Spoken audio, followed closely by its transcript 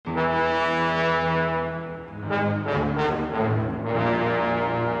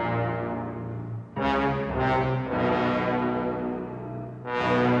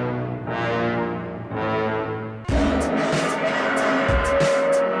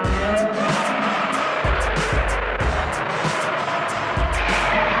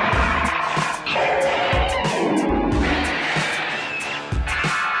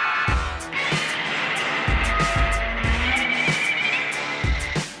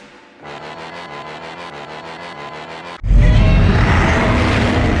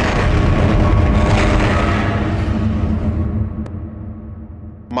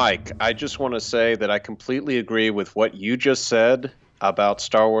Mike, I just want to say that I completely agree with what you just said about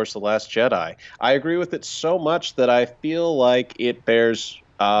Star Wars The Last Jedi. I agree with it so much that I feel like it bears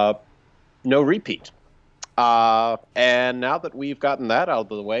no repeat. And now that we've gotten that out of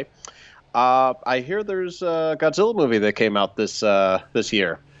the way, I hear there's a Godzilla movie that came out this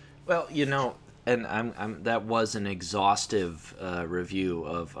year. Well, and that was an exhaustive review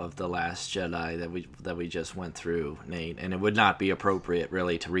of the Last Jedi that we just went through, Nate. And it would not be appropriate,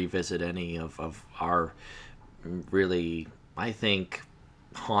 really, to revisit any of our really, I think,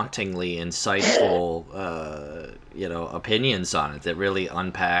 hauntingly insightful, opinions on it that really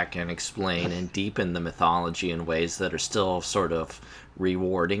unpack and explain and deepen the mythology in ways that are still sort of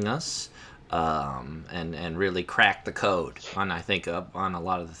rewarding us. And really crack the code on, I think, on a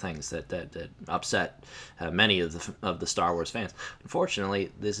lot of the things that upset many of the Star Wars fans.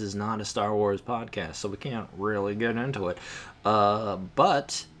 Unfortunately, this is not a Star Wars podcast, so we can't really get into it.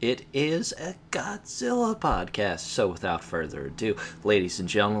 But it is a Godzilla podcast. So without further ado, ladies and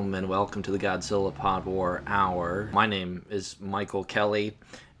gentlemen, welcome to the Godzilla Pod War Hour. My name is Michael Kelly,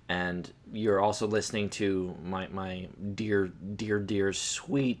 and you're also listening to my dear,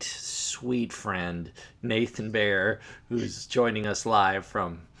 sweet friend, Nathan Baer, who's joining us live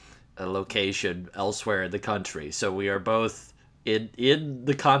from a location elsewhere in the country. So we are both in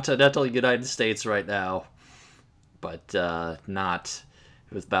the continental United States right now, but not,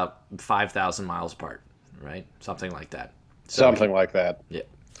 it was about 5,000 miles apart, right? Something like that. Something like that. Yeah.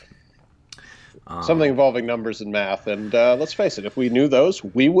 Something involving numbers and math, and let's face it, if we knew those,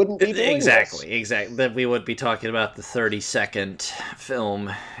 we wouldn't be doing Exactly. this. Then we would be talking about the 32nd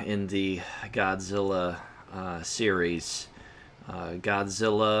film in the Godzilla series,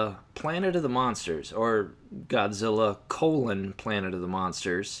 Godzilla Planet of the Monsters, or Godzilla Planet of the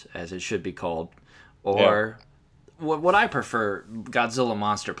Monsters, as it should be called, or what I prefer, Godzilla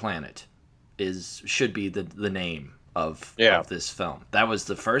Monster Planet, should be the name of this film. That was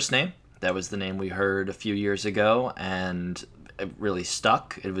the first name. That was the name we heard a few years ago, and it really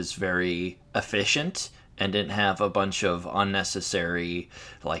stuck. It was very efficient and didn't have a bunch of unnecessary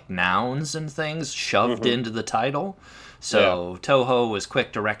nouns and things shoved into the title. So Toho was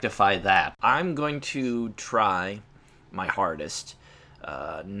quick to rectify that. I'm going to try my hardest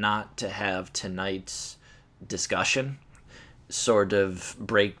not to have tonight's discussion sort of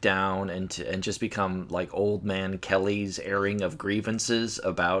break down and just become like old man Kelly's airing of grievances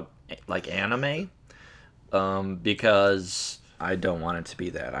about anime, because I don't want it to be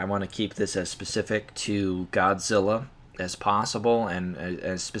that. I want to keep this as specific to Godzilla as possible and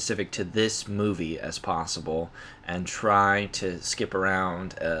as specific to this movie as possible, and try to skip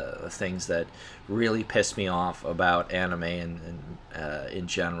around things that really piss me off about anime and in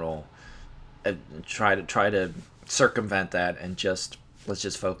general. Try to circumvent that and let's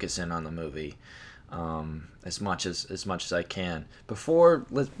just focus in on the movie as much as I can. Before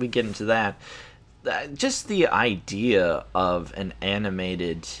we get into that, just the idea of an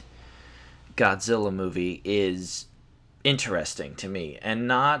animated Godzilla movie is interesting to me, and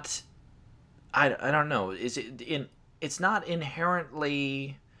not, I don't know, it's not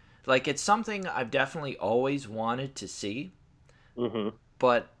inherently, it's something I've definitely always wanted to see,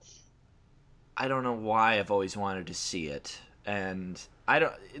 but I don't know why I've always wanted to see it. And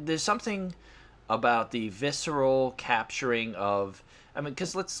there's something about the visceral capturing of,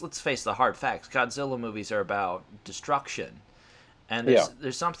 because let's face the hard facts. Godzilla movies are about destruction, and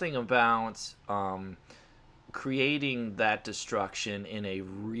there's something about creating that destruction in a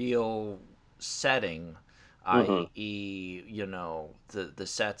real setting, i.e., the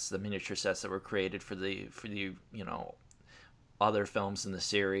sets, the miniature sets that were created for the other films in the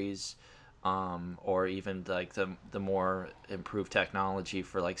series. Or even the more improved technology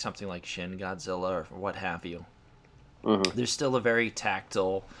for something like Shin Godzilla or what have you. There's still a very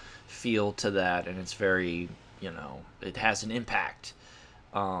tactile feel to that, and it's very, it has an impact.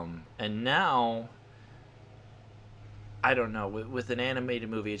 And now, I don't know, with an animated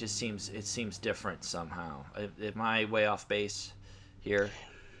movie, it seems different somehow. Am I way off base here?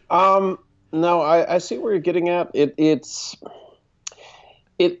 No, I see where you're getting at.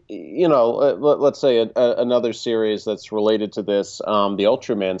 Let's say another series that's related to this, the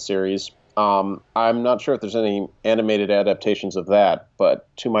Ultraman series. I'm not sure if there's any animated adaptations of that,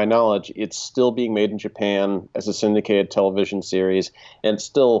 but to my knowledge, it's still being made in Japan as a syndicated television series, and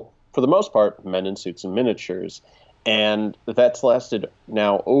still, for the most part, men in suits and miniatures. And that's lasted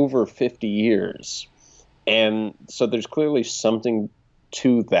now over 50 years. And so there's clearly something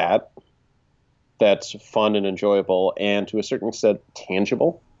to that that's fun and enjoyable, and to a certain extent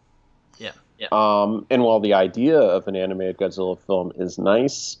tangible. Yeah. Yeah. And while the idea of an animated Godzilla film is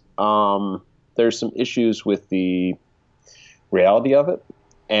nice, there's some issues with the reality of it,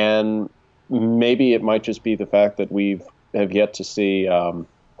 and maybe it might just be the fact that we have yet to see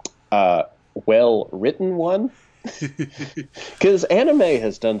a well written one. Because anime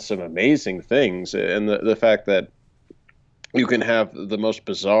has done some amazing things, and the fact that you can have the most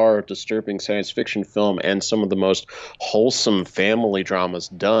bizarre, disturbing science fiction film and some of the most wholesome family dramas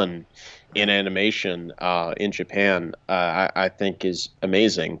done in Right. animation in Japan, I think is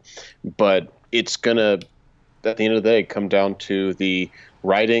amazing. But it's gonna, at the end of the day, come down to the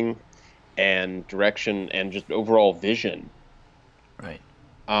writing and direction and just overall vision. Right.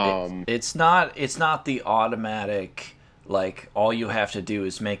 It's Um, it's not the automatic, like all you have to do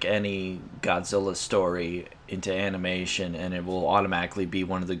is make any Godzilla story into animation and it will automatically be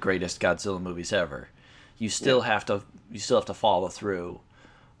one of the greatest Godzilla movies ever. You yeah. still have to you still have to follow through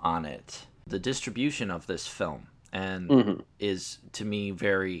on it. The distribution of this film and Hmm. is to me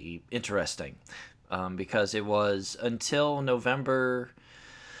very interesting, because it was until November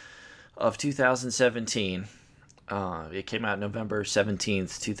of 2017. It came out November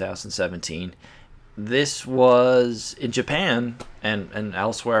 17th, 2017. This was in Japan and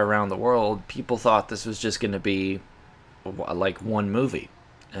elsewhere around the world. People thought this was just going to be like one movie,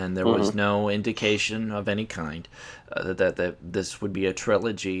 and there was Hmm. no indication of any kind that this would be a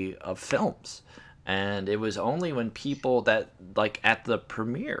trilogy of films. And it was only when people that like at the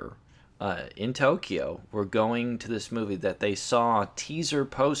premiere in Tokyo were going to this movie that they saw teaser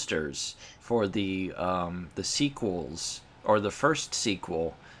posters for the sequels or the first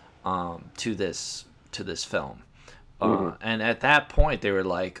sequel to this film. Hmm. And at that point, they were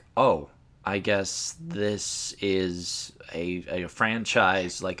like, "Oh, I guess this is a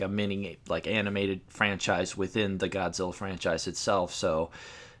franchise, like a mini, like animated franchise within the Godzilla franchise itself." So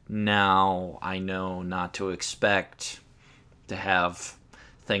now I know not to expect to have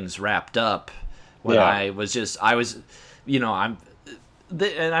things wrapped up. When Yeah. I was, I'm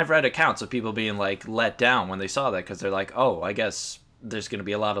and I've read accounts of people being like let down when they saw that because they're like, oh, I guess there's going to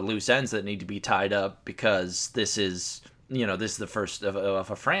be a lot of loose ends that need to be tied up because this is the first of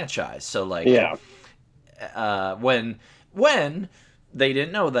a franchise. So like, Yeah. when they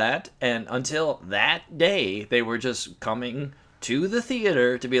didn't know that, and until that day, they were just coming to the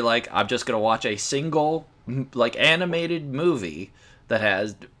theater to be like, I'm just going to watch a single like animated movie that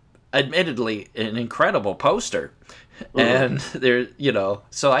has admittedly an incredible poster. Hmm. And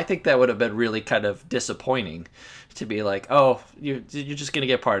so I think that would have been really kind of disappointing to be like, oh, you're just gonna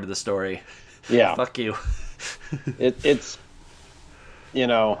get part of the story. Yeah. Fuck you. It's you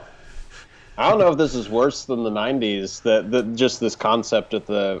know I don't know if this is worse than the 90s, that just this concept of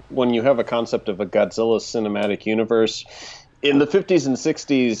the when you have a concept of a Godzilla cinematic universe in the 50s and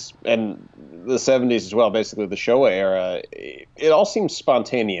 60s and the 70s as well, basically the Showa era, it all seems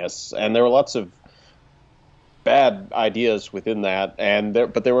spontaneous and there were lots of bad ideas within that, and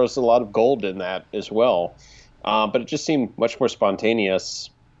there was a lot of gold in that as well. But it just seemed much more spontaneous.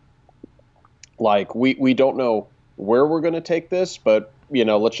 Like we don't know where we're going to take this, but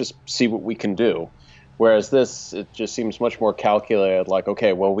let's just see what we can do. Whereas this, it just seems much more calculated. Like,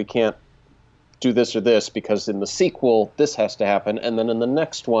 okay, well, we can't do this or this because in the sequel this has to happen, and then in the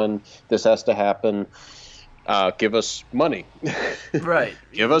next one this has to happen. Give us money. Right.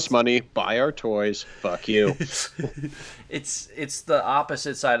 Give us money. Buy our toys. Fuck you. It's the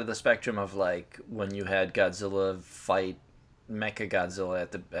opposite side of the spectrum of like when you had Godzilla fight Mecha Godzilla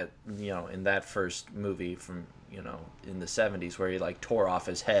in that first movie from in the 70s where he like tore off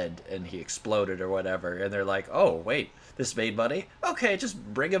his head and he exploded or whatever, and they're like, oh wait, this made money, okay, just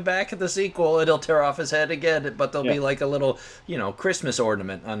bring him back in the sequel and he'll tear off his head again, but there'll Yeah. be like a little Christmas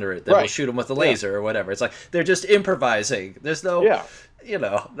ornament under it that will Right. shoot him with a Yeah. laser or whatever. It's like they're just improvising. There's no Yeah.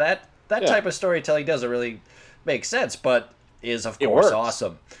 that Yeah. type of storytelling doesn't really make sense, but is of It course works.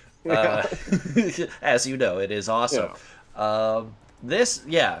 awesome. Yeah. As you know, it is awesome. Yeah. This,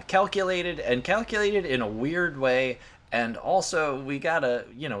 yeah, calculated in a weird way, and also we gotta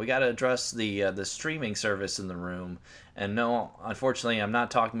address the streaming service in the room. And no, unfortunately, I'm not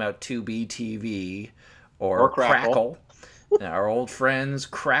talking about 2B TV or Or Crackle. Crackle, our old friends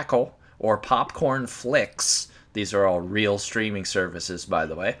Crackle or Popcorn Flicks. These are all real streaming services, by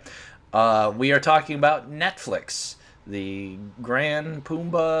the way. We are talking about Netflix, the Grand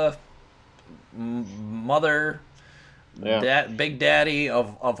Pumbaa mother, Yeah. big daddy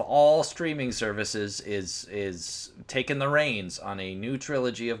of all streaming services, is taking the reins on a new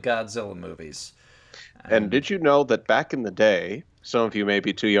trilogy of Godzilla movies. And And did you know that back in the day, some of you may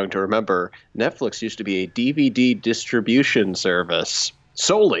be too young to remember, Netflix used to be a DVD distribution service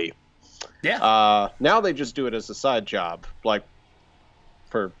solely. Yeah. Now they just do it as a side job, like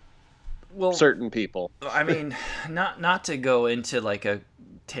for Well, certain people. I mean, not to go into like a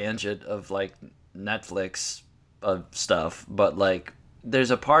tangent of like Netflix stuff, but like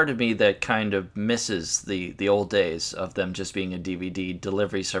there's a part of me that kind of misses the old days of them just being a DVD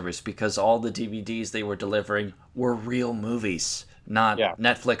delivery service, because all the DVDs they were delivering were real movies, not Yeah,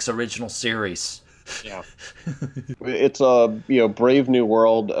 Netflix original series. yeah. It's a brave new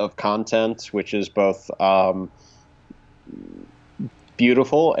world of content, which is both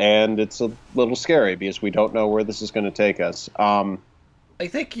beautiful and it's a little scary because we don't know where this is going to take us. I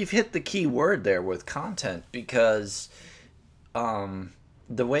think you've hit the key word there with content, because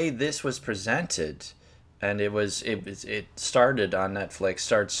the way this was presented, and it started on Netflix,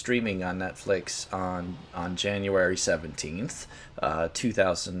 started streaming on Netflix on January 17th,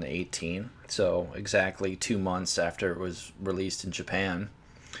 2018. So exactly 2 months after it was released in Japan.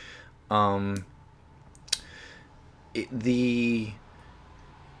 Um, the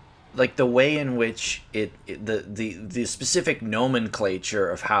like the way in which the specific nomenclature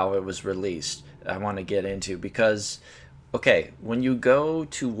of how it was released, I want to get into, because okay, when you go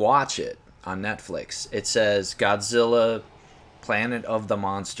to watch it on Netflix, it says Godzilla Planet of the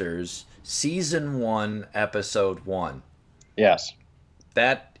Monsters Season 1 Episode 1. yes.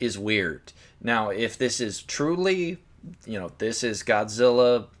 That is weird. Now, if this is truly, this is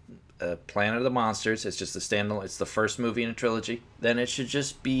Godzilla Planet of the Monsters, it's just the standalone, it's the first movie in a trilogy, then it should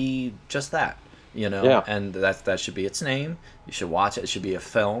just be just that, Yeah. and that should be its name. You should watch it. It should be a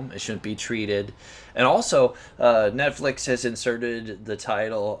film. It shouldn't be treated. And also, Netflix has inserted the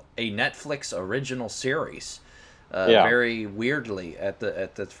title a Netflix original series. Yeah. Very weirdly at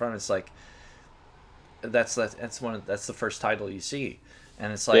the front, it's like that's the first title you see,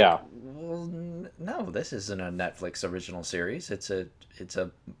 and it's like, Yeah. well, no, this isn't a Netflix original series. It's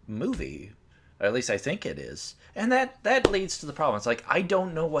a movie, or at least I think it is, and that leads to the problem. It's like, I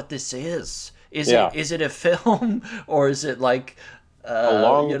don't know what this is. Yeah. Is it a film, or is it like A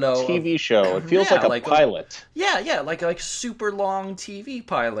long a TV show. It feels yeah, like a like a pilot. yeah, like super long TV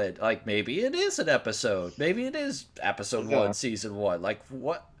pilot. Like maybe it is an episode. Maybe it is episode Yeah. one, season one. Like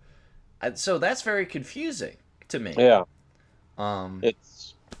what? So that's very confusing to me. Yeah. Um,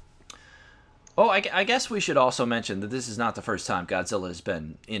 It's oh, I guess we should also mention that this is not the first time Godzilla has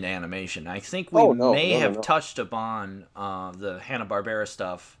been in animation. I think we oh no, may no, no, have no. touched upon the Hanna-Barbera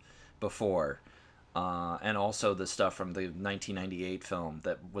stuff before, and also the stuff from the 1998 film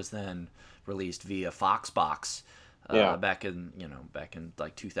that was then released via Foxbox Yeah. back in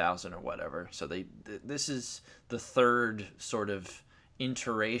like 2000 or whatever. So this is the third sort of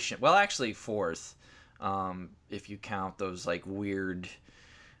iteration. Well, actually fourth, if you count those like weird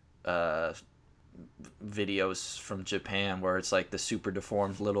uh, videos from Japan where it's like the super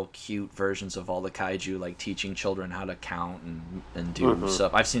deformed little cute versions of all the kaiju, like teaching children how to count and do Hmm.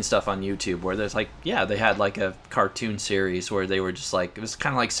 stuff. I've seen stuff on YouTube where there's like, yeah, they had like a cartoon series where they were just like, it was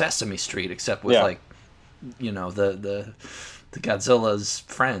kind of like Sesame Street except with Yeah. like, the Godzilla's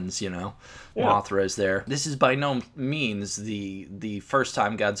friends, Yeah. Mothra is there. This is by no means the first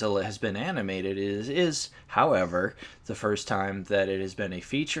time Godzilla has been animated. It is, however, the first time that it has been a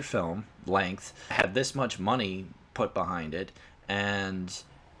feature film length, had this much money put behind it, and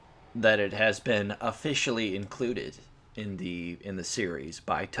that it has been officially included in the series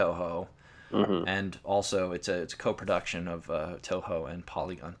by Toho, Hmm. and also it's a co-production of Toho and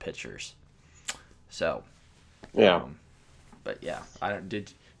Polygon Pictures. So, Yeah. but yeah, I don't.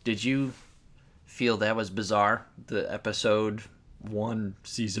 Did you feel that was bizarre? The episode one,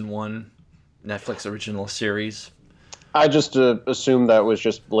 season one, Netflix original series. I just assumed that was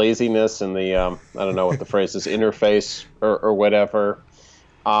just laziness and the I don't know what the phrase is, interface or whatever.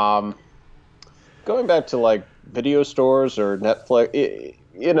 Um, Going back to like video stores or Netflix,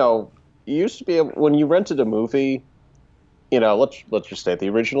 you used to be able, when you rented a movie, let's just say the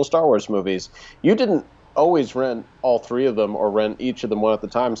original Star Wars movies, you didn't always rent all three of them or rent each of them one at a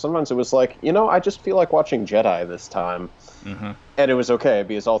time. Sometimes it was like, I just feel like watching Jedi this time. Mm-hmm. And it was okay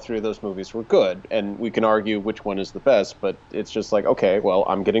because all three of those movies were good. And we can argue which one is the best, but it's just like, okay, well,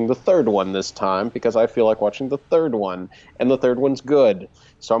 I'm getting the third one this time because I feel like watching the third one. And the third one's good.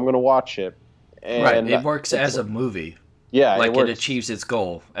 So I'm going to watch it. Right, And it works as a movie. yeah, Like it it works. achieves its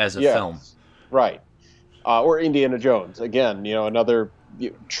goal as a Yeah, film. right. Or Indiana Jones. Again, another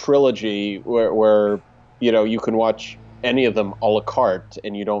trilogy where you can watch any of them a la carte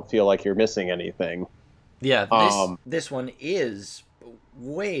and you don't feel like you're missing anything. Yeah, this Um, this one is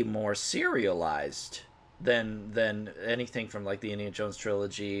way more serialized than anything from like the Indiana Jones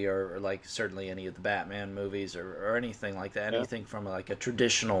trilogy, or like certainly any of the Batman movies, or anything like that. Yeah. Anything from like a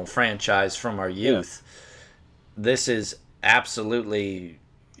traditional franchise from our Yeah. youth. This is absolutely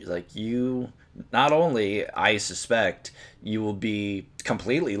like you. Not only, I suspect, you will be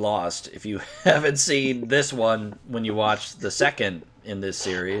completely lost if you haven't seen this one when you watch the second in this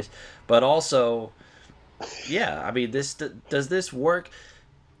series, but also, yeah, I mean, this does this work?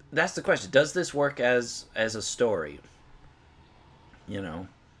 That's the question. Does this work as a story? You know,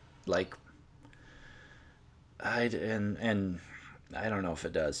 like and I don't know if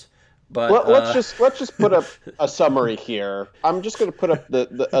it does, but Let's just put up a summary here. I'm just going to put up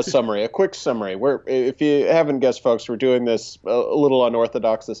a summary, a quick summary. Where, if you haven't guessed, folks, we're doing this a little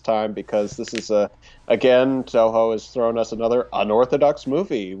unorthodox this time because this is again, Toho has thrown us another unorthodox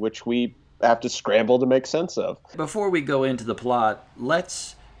movie, which we have to scramble to make sense of. before we go into the plot,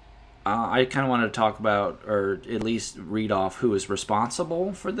 let's. I kind of want to talk about, or at least read off, who is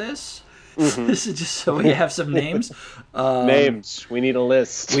responsible for this. Hmm. This is just so we have some names. Names. We need a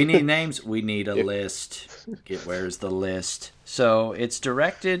list. We need names. We need a list. Where's the list? So it's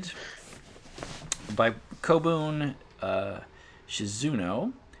directed by Kobun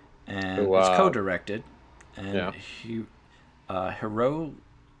Shizuno, and it's Wow. co-directed, and Yeah. Hiroyuki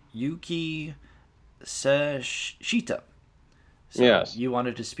Seshita. So Yes. you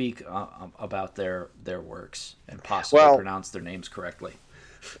wanted to speak about their works and possibly Well, pronounce their names correctly.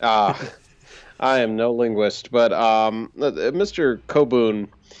 uh, I am no linguist, but Mr. Kobun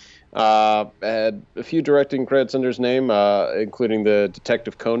had a few directing credits under his name, including the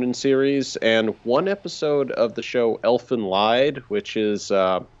Detective Conan series and one episode of the show Elfen Lied, which is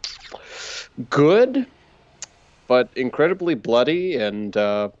good, but incredibly bloody and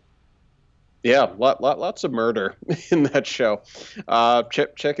yeah, lots of murder in that show.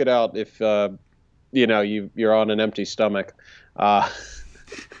 Check it out if you're on an empty stomach. Uh,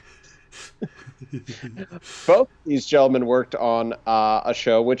 Both these gentlemen worked on a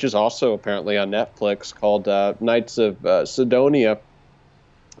show which is also apparently on Netflix called Knights of Sidonia.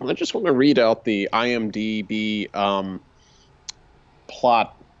 I just want to read out the IMDb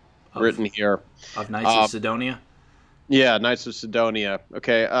plot Of written here. of Knights of Sidonia. Yeah, Knights of Sidonia.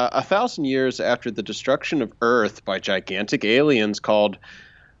 Okay, 1,000 years after the destruction of Earth by gigantic aliens called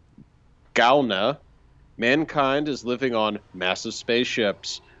Gauna, mankind is living on massive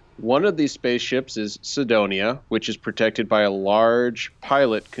spaceships. One of these spaceships is Sidonia, which is protected by a large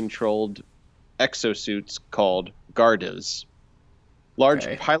pilot-controlled exosuits called Gardas. Large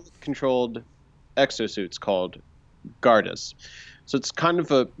Okay. pilot-controlled exosuits called Gardas. So it's kind of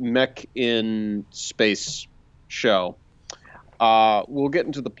a mech in space show. We'll get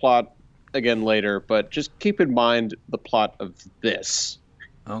into the plot again later, but just keep in mind the plot of this.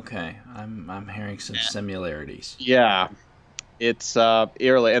 Okay, I'm hearing some similarities. Yeah, it's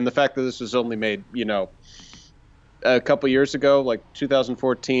eerily, and the fact that this was only made, a couple years ago, like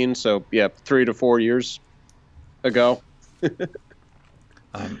 2014. So yeah, 3 to 4 years ago.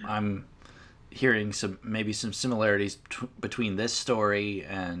 I'm hearing maybe some similarities between this story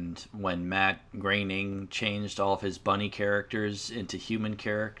and when Matt Groening changed all of his bunny characters into human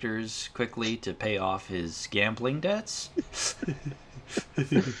characters quickly to pay off his gambling debts.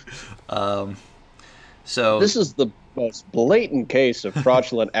 So This is the most blatant case of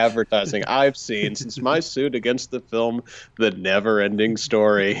fraudulent advertising I've seen since my suit against the film The Never-Ending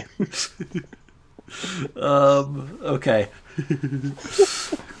Story. okay.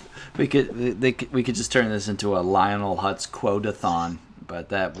 we could just turn this into a Lionel Hutz quotathon, but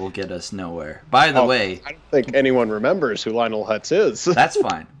that will get us nowhere. By the way, I don't think anyone remembers who Lionel Hutz is. that's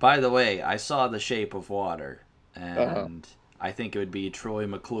fine. By the way, I saw The Shape of Water, and Uh-huh. I think it would be Troy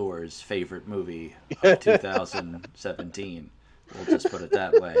McClure's favorite movie of 2017. We'll just put it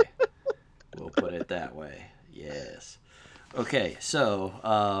that way. We'll put it that way. Yes. Okay,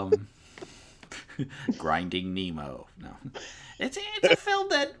 so Grinding Nemo. No, it's a film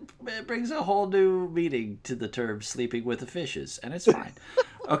that brings a whole new meaning to the term "sleeping with the fishes," and it's fine.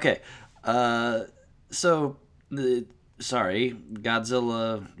 Okay, so sorry,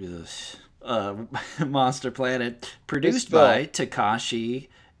 Godzilla, Monster Planet, produced by Takashi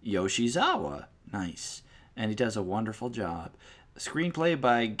Yoshizawa. Nice, and he does a wonderful job. Screenplay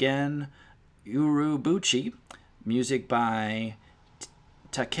by Gen Urobuchi, music by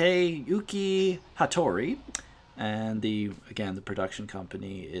Takeyuki Hattori, and the production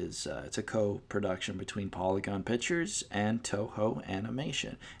company is it's a co-production between Polygon Pictures and Toho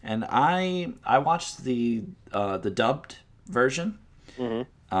Animation. And I watched the dubbed version. Mhm.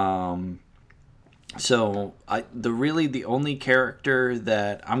 So the only character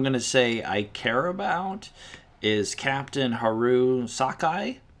that I'm gonna say I care about is Captain Haru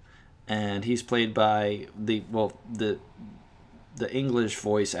Sakai, and he's played by the English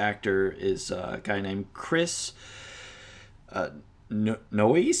voice actor is a guy named Chris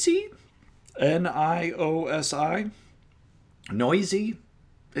Noisy, Niosi, Noisy.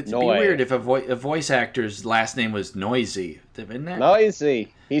 It'd be Noi. weird if a voice actor's last name was Noisy, isn't it?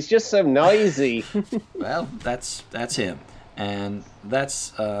 Noisy. He's just so noisy. Well, that's him, and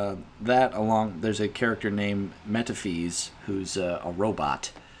that's that along. There's a character named Metaphys who's a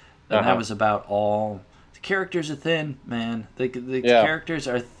robot, and that Uh-huh. was about all. The characters are thin, man. The Yeah. characters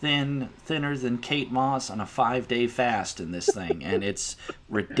are thinner than Kate Moss on a 5-day fast in this thing, and it's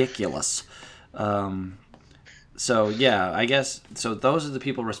ridiculous. So yeah, I guess so. Those are the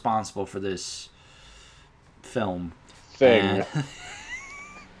people responsible for this film, Thing. and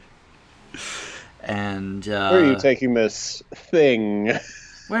and Where are you taking this thing?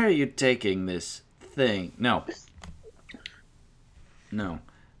 where are you taking this thing? No, no.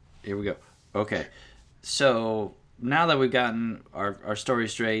 Here we go. Okay. So now that we've gotten our story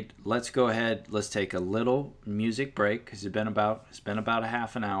straight, let's go ahead. Let's take a little music break because it's been about a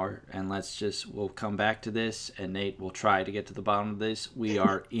half an hour, and we'll come back to this, and Nate will try to get to the bottom of this. We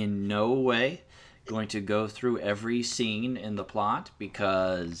are in no way going to go through every scene in the plot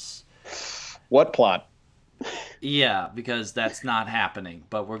because What plot? because that's not happening.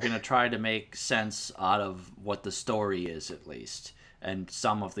 But we're going to try to make sense out of what the story is, at least, and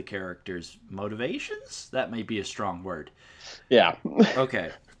some of the characters' motivations. That may be a strong word. Yeah.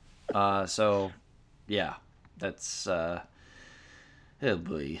 Okay. So, yeah. That's, oh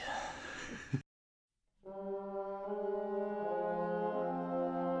boy.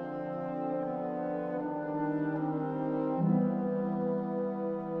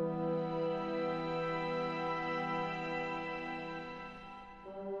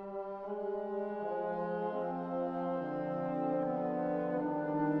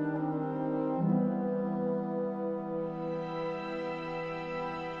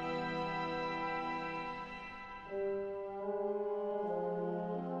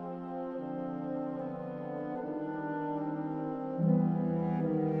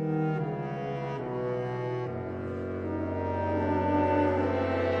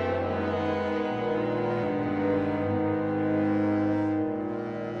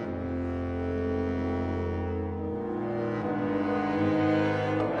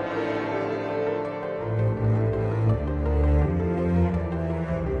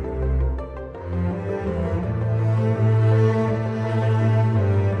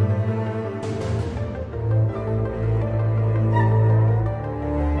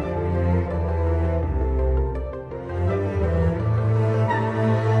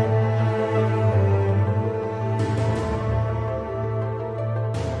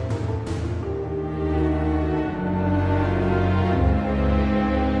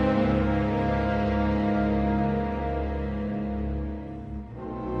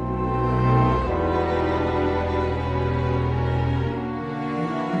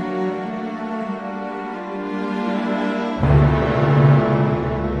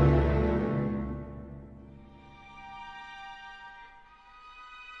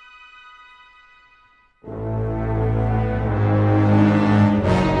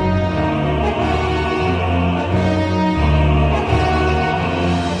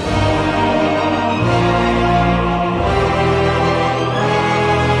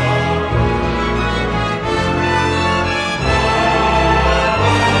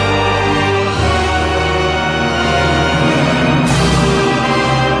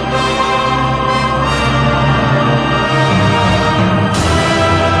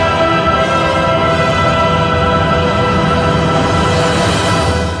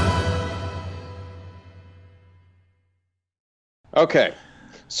 Okay.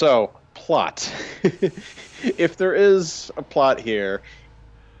 So, plot. If there is a plot here,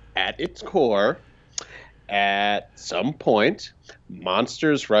 at its core, at some point,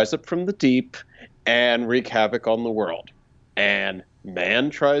 monsters rise up from the deep and wreak havoc on the world. And man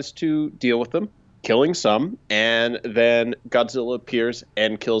tries to deal with them, killing some, and then Godzilla appears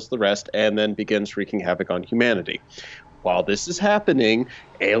and kills the rest, and then begins wreaking havoc on humanity. While this is happening,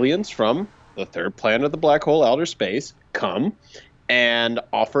 aliens from the third planet of the black hole, outer space, come and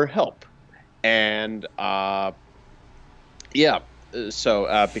offer help. And yeah,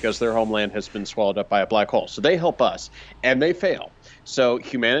 because their homeland has been swallowed up by a black hole. So they help us, and they fail. So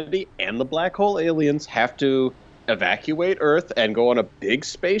humanity and the black hole aliens have to evacuate Earth and go on a big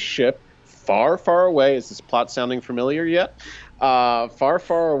spaceship far, far away. Is this plot sounding familiar yet? far,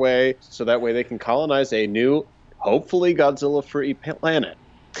 far away, so that way they can colonize a new, hopefully Godzilla-free planet.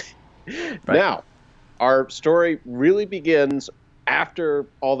 Right. Now, our story really begins after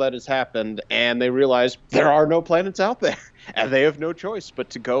all that has happened, and they realize there are no planets out there, and they have no choice but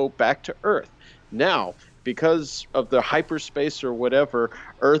to go back to Earth. Now, because of the hyperspace or whatever,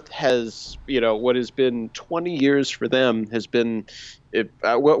 Earth has, what has been 20 years for them has been.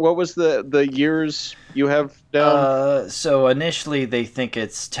 What was the years you have down? So initially they think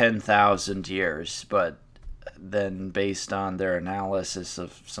it's 10,000 years, but then based on their analysis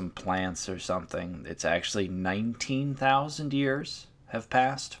of some plants or something, it's actually 19,000 years have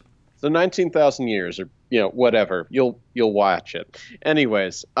passed. So 19,000 years or whatever. You'll watch it.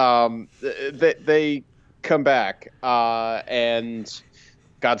 Anyways, they come back and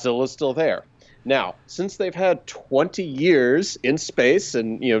Godzilla's still there. Now, since they've had 20 years in space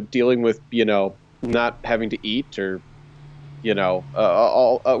and dealing with, not having to eat or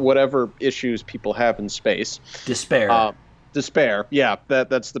all whatever issues people have in space. Despair. Uh, Despair. Yeah,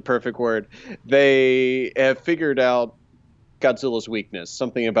 that's the perfect word. They have figured out Godzilla's weakness,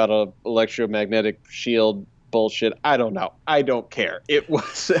 something about a electromagnetic shield bullshit. I don't know. I don't care. It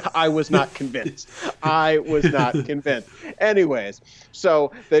was I was not convinced. I was not convinced. Anyways,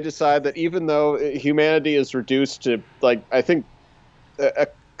 so they decide that even though humanity is reduced to like I think a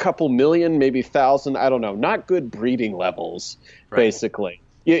couple million, maybe thousand, I don't know, not good breeding levels, Right. basically.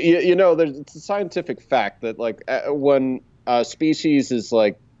 There's it's a scientific fact that like when a species is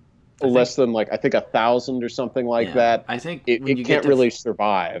like I think less than like I think 1,000 or something like yeah. that, I think it, when it you get can't to really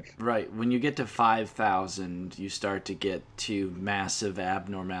survive. right, when you get to 5,000, you start to get to massive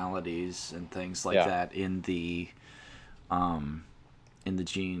abnormalities and things like Yeah, that um in the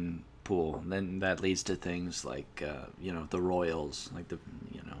gene pool. And then that leads to things like the royals, like the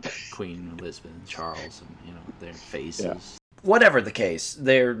Queen Elizabeth and Charles, and their yeah, faces. Whatever the case,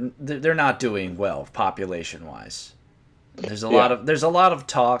 they're not doing well population wise. yeah. There's a lot of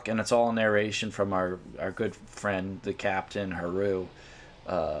talk, and it's all narration from our good friend the captain Haru,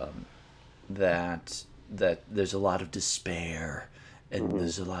 that there's a lot of despair and Hmm.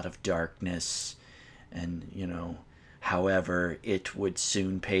 there's a lot of darkness, and however, it would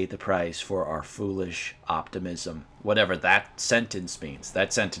soon pay the price for our foolish optimism. Whatever that sentence means.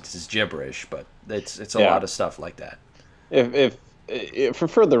 That sentence is gibberish, but it's a Yeah. lot of stuff like that. If for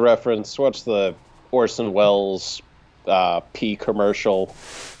further reference, watch the Orson Welles P commercial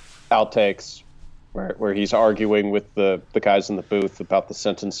outtakes where he's arguing with the guys in the booth about the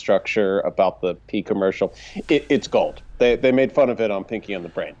sentence structure, about the P commercial. It's gold. They made fun of it on Pinky and the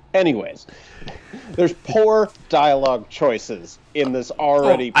Brain. Anyways, there's poor dialogue choices in this Oh,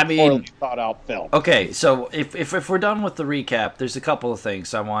 already I poorly mean, thought out film. okay, so if we're done with the recap, there's a couple of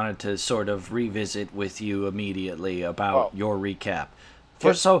things I wanted to sort of revisit with you immediately about Oh, your recap. okay.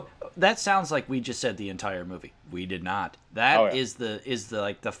 First, so that sounds like we just said the entire movie. We did not. Oh That yeah. is the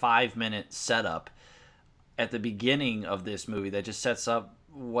like the 5 minute setup at the beginning of this movie that just sets up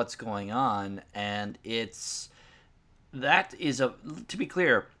what's going on, and that is a to be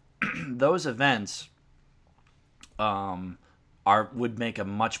clear, those events are would make a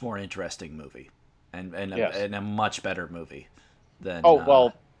much more interesting movie, Yes. and a much better movie than Oh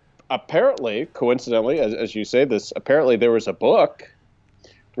well. Apparently, coincidentally, as you say this, apparently there was a book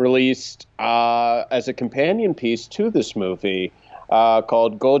released as a companion piece to this movie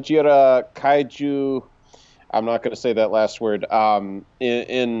called Gojira Kaiju. I'm not going to say that last word.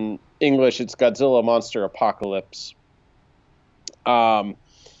 In English, it's Godzilla Monster Apocalypse. Um,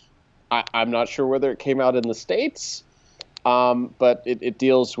 I'm not sure whether it came out in the States, but it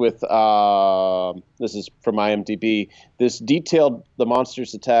deals with this is from IMDb. This detailed the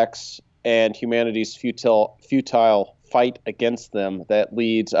monsters' attacks and humanity's futile fight against them that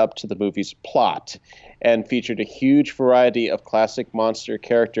leads up to the movie's plot, and featured a huge variety of classic monster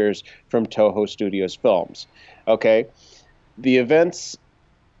characters from Toho Studios films. Okay, the events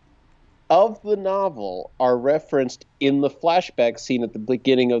of the novel are referenced in the flashback scene at the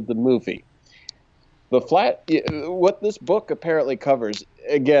beginning of the movie. What this book apparently covers,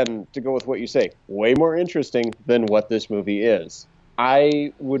 again, to go with what you say, way more interesting than what this movie is.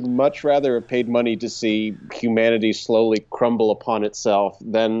 I would much rather have paid money to see humanity slowly crumble upon itself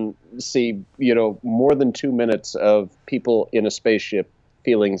than see, more than 2 minutes of people in a spaceship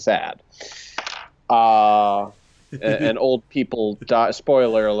feeling sad. Uh, and old people die.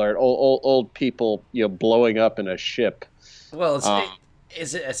 Spoiler alert: old people, blowing up in a ship. well, Uh,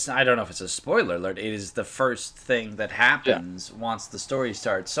 it's I don't know if it's a spoiler alert. It is the first thing that yeah, happens once the story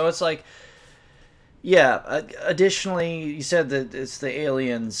starts. So it's like, yeah. Additionally, you said that it's the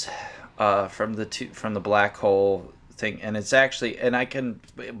aliens from the black hole thing, and it's actually, and I can,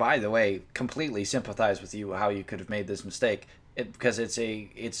 by the way, completely sympathize with you how you could have made this mistake. Because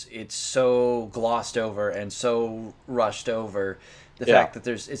it's so glossed over and so rushed over the Yeah. fact that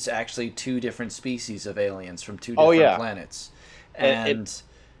it's actually two different species of aliens from two Oh different yeah. planets, It and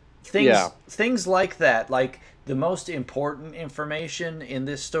yeah. things like that, like the most important information in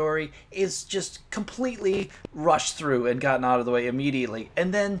this story is just completely rushed through and gotten out of the way immediately,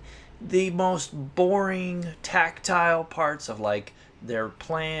 and then the most boring tactile parts of like their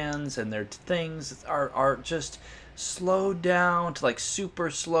plans and their things are just slowed down to like super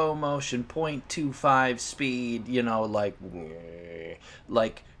slow motion 0.25 speed,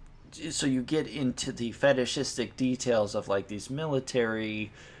 like so you get into the fetishistic details of like these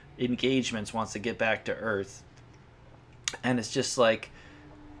military engagements once they get back to Earth, and it's just like,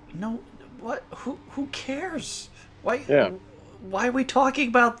 no, what? Who cares? Why? Yeah. Why are we talking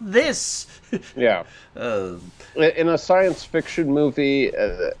about this? Yeah. uh, In a science fiction movie,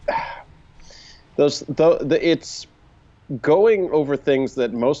 it's going over things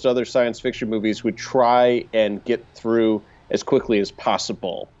that most other science fiction movies would try and get through as quickly as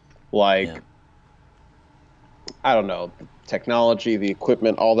possible. yeah, Like, I don't know, the technology, the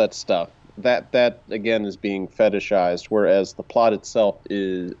equipment, all that stuff. That again is being fetishized, whereas the plot itself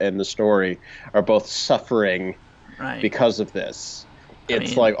is and the story are both suffering right. because of this. I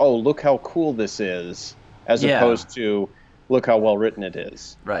It's mean, like, oh, look how cool this is, as yeah, opposed to look how well written it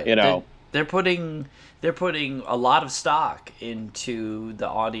is. right. You know? They're putting a lot of stock into the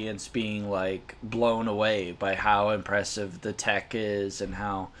audience being like blown away by how impressive the tech is and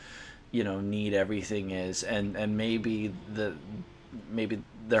how neat everything is, and maybe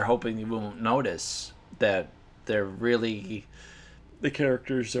they're hoping you won't notice that they're really the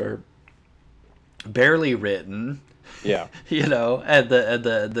characters are barely written, Yeah. and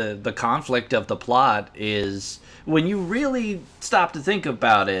the conflict of the plot is, when you really stop to think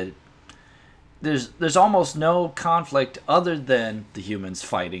about it, there's almost no conflict other than the humans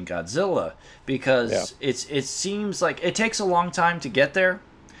fighting Godzilla, Yeah. because it seems like it takes a long time to get there,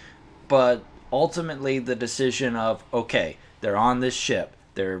 but ultimately the decision of, okay, they're on this ship,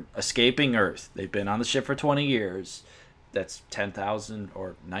 they're escaping Earth, they've been on the ship for 20 years, that's 10,000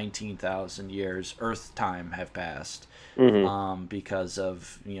 or 19,000 years Earth time have passed, Hmm. because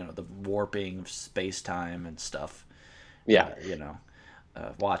of the warping of space time and stuff. Yeah. uh, you know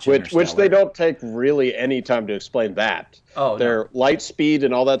Watch Which they Interstellar. don't take really any time to explain that. Oh no, Their light speed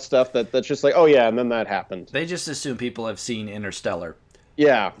and all that stuff, that's just like, oh yeah, and then that happened. they just assume people have seen Interstellar.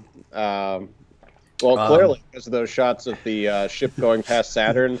 Yeah. Um, well, um, clearly, because of those shots of the ship going past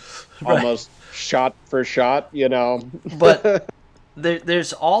Saturn, right. almost shot for shot, you know. But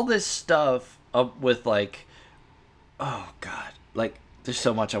there's all this stuff up with like, oh god, like there's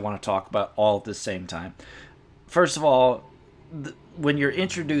so much I want to talk about all at the same time. First of all, when you're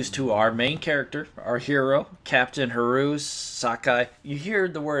introduced to our main character, our hero, Captain Haru Sakai, you hear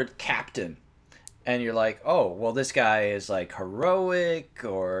the word captain, and you're like, oh, well, this guy is like heroic,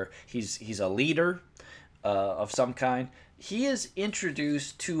 or he's a leader of some kind. He is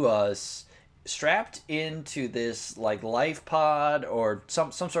introduced to us strapped into this like life pod or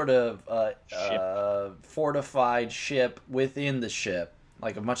some sort of Ship. fortified ship within the ship,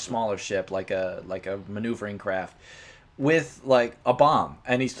 like a much smaller ship, like a maneuvering craft with like a bomb,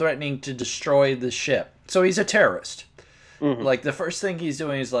 and he's threatening to destroy the ship. So he's a terrorist. Hmm. Like the first thing he's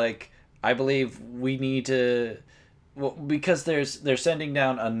doing is like, I believe we need to, well, because they're sending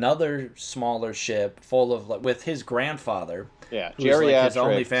down another smaller ship full of like, with his grandfather, Yeah, who is like his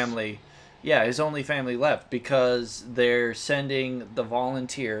only geriatrics. family. Yeah, his only family left, because they're sending the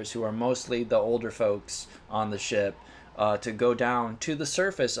volunteers, who are mostly the older folks on the ship, to go down to the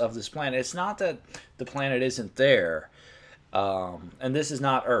surface of this planet. It's not that the planet isn't there, and this is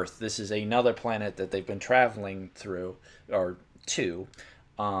not Earth. This is another planet that they've been traveling through, or to.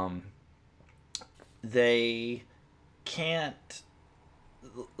 Um, they can't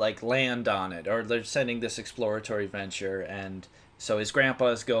like land on it, or they're sending this exploratory venture, and so his grandpa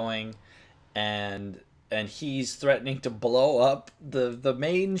is going, and he's threatening to blow up the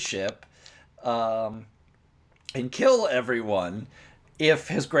main ship, um, and kill everyone if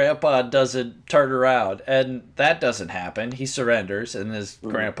his grandpa doesn't turn around, and that doesn't happen. He surrenders, and his Hmm.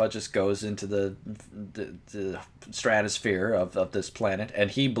 grandpa just goes into the stratosphere of this planet,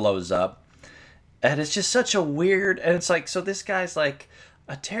 and he blows up. And it's just such a weird, and it's like, so this guy's like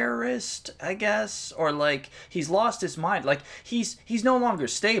a terrorist, I guess, or like he's lost his mind, like he's no longer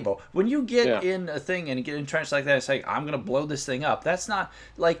stable. When you get Yeah. in a thing and get entrenched like that, it's like, I'm gonna blow this thing up. That's not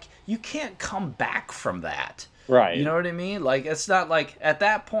like, you can't come back from that. You Right. know what I mean? Like, it's not like at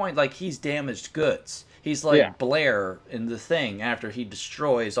that point, like, he's damaged goods. He's Yeah. like Blair in The Thing after he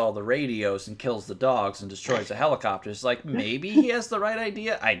destroys all the radios and kills the dogs and destroys the helicopters. It's like, maybe he has the right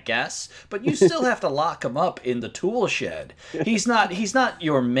idea, I guess, but you still have to lock him up in the tool shed. He's not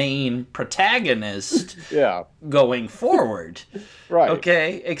your main protagonist Yeah. going forward. Right.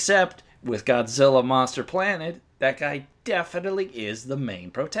 Okay, except with Godzilla Monster Planet, that guy definitely is the main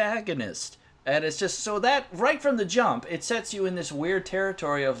protagonist. And it's just so that right from the jump, it sets you in this weird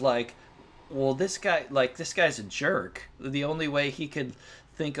territory of like, well, this guy's a jerk. The only way he could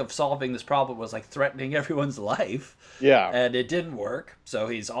think of solving this problem was like threatening everyone's life. Yeah. And it didn't work. So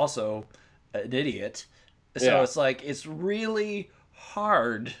he's also an idiot. So Yeah. it's like, it's really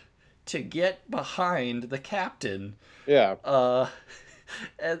hard to get behind the captain. Yeah.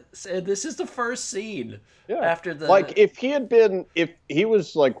 And this is the first scene Yeah. after the Like if the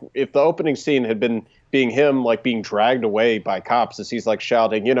opening scene had been being him like being dragged away by cops as he's like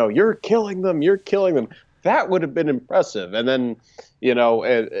shouting, you're killing them, you're killing them. That would have been impressive. And then,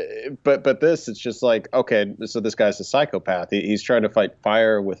 but this, it's just like, okay, so this guy's a psychopath. He's trying to fight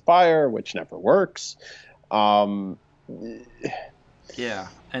fire with fire, which never works. Yeah,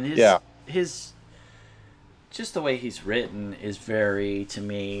 and Yeah. his just the way he's written is very, to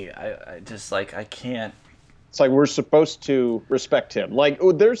me, I just like, I can't. It's like we're supposed to respect him. Like,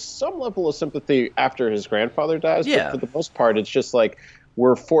 there's some level of sympathy after his grandfather dies, Yeah. but for the most part, it's just like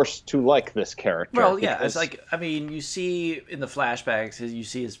we're forced to like this character. Well, yeah, because- it's like, I mean, you see in the flashbacks, you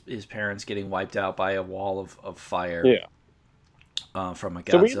see his parents getting wiped out by a wall of fire. Yeah. From a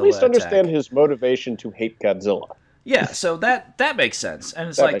Godzilla So we at least understand attack. his motivation to hate Godzilla. Yeah, so that makes sense, and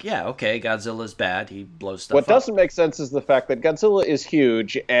it's That like, makes yeah, okay, Godzilla's bad. He blows stuff What up. doesn't make sense is the fact that Godzilla is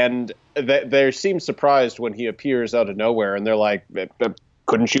huge, and they seem surprised when he appears out of nowhere, and they're like,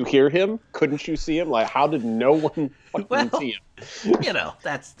 couldn't you hear him? Couldn't you see him? Like, how did no one fucking Well, see him?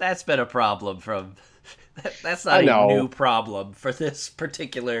 That's been a problem from. That's I not know. a new problem for this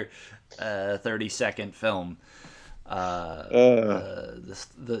particular 30-second film.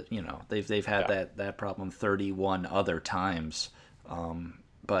 They've had that problem 31 other times,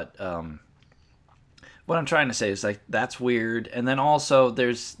 but what I'm trying to say is like, that's weird. And then also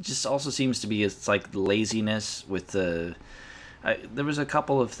there's just also seems to be, it's like laziness with there was a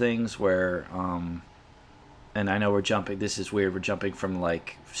couple of things where and I know this is weird, we're jumping from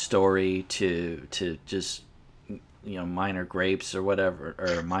like story to just minor grapes or whatever,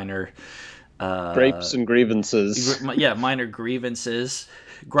 or minor Grapes and grievances. minor grievances.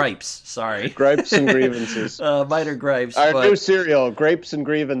 Gripes, sorry. Gripes and grievances. Minor gripes. Our new cereal, Grapes and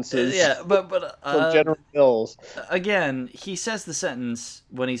Grievances. Yeah, but from General Mills. Again, he says the sentence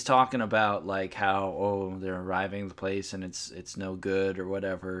when he's talking about like how they're arriving at the place and it's no good or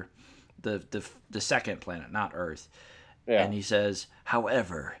whatever. The second planet, not Earth. Yeah. And he says,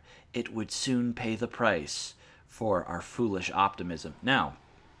 however, it would soon pay the price for our foolish optimism. Now,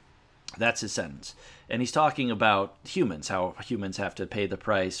 that's his sentence. And he's talking about humans, how humans have to pay the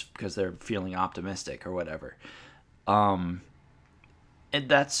price because they're feeling optimistic or whatever. And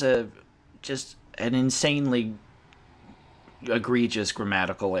that's just an insanely egregious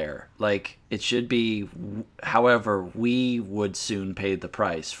grammatical error. Like, it should be, however, we would soon pay the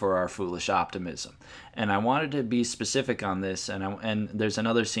price for our foolish optimism. And I wanted to be specific on this, and there's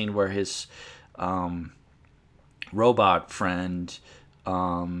another scene where his robot friend,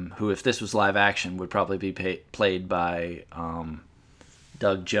 who, if this was live action, would probably be played by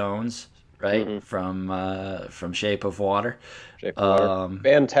Doug Jones, right? Mm-hmm. From Shape of Water. Shape of Water.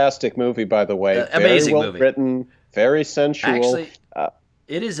 Fantastic movie, by the way. Amazing very well movie. Written, very sensual. Actually,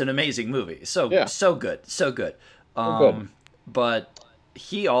 it is an amazing movie. So good. Good. But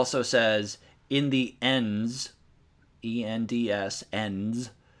he also says, in the ends, ENDS, ends,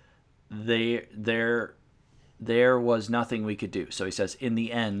 there was nothing we could do. So he says, in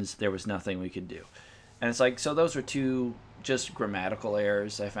the ends, there was nothing we could do. And it's like, so those are two just grammatical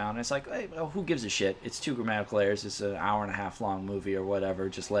errors I found. And it's like, hey, well, who gives a shit? It's two grammatical errors. It's an hour and a half long movie or whatever.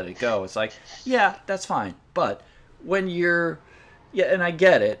 Just let it go. It's like, yeah, that's fine. But when you're, and I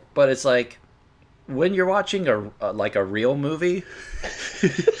get it, but it's like, when you're watching a real movie,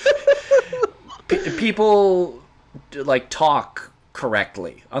 people like talk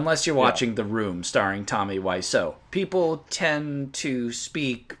correctly, unless you're watching The Room starring Tommy Wiseau. People tend to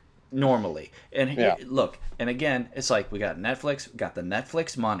speak normally. And look, and again, it's like, we got Netflix, we got the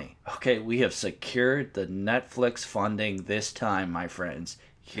Netflix money. Okay, we have secured the Netflix funding this time, my friends.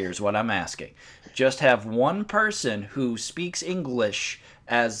 Here's what I'm asking. Just have one person who speaks English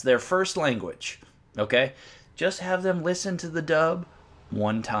as their first language. Okay? Just have them listen to the dub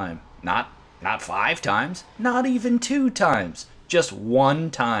one time. Not 5 times, not even 2 times. just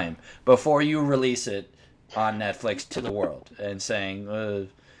one time before you release it on Netflix to the world, and saying,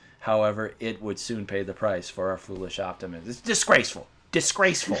 however, it would soon pay the price for our foolish optimism. It's disgraceful.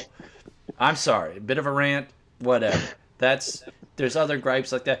 Disgraceful. I'm sorry. A bit of a rant. Whatever. There's other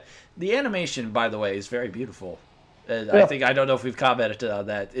gripes like that. The animation, by the way, is very beautiful. Yeah. I don't know if we've commented on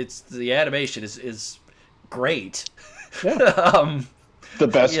that. The animation is great. Yeah. The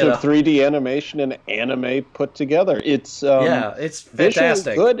best of 3D animation and anime put together. It's it's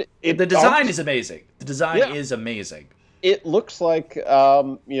fantastic. Good. The design is amazing. The design is amazing. It looks like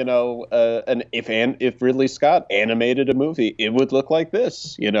if Ridley Scott animated a movie, it would look like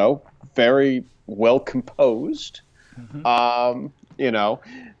this. Very well composed. Mm-hmm. I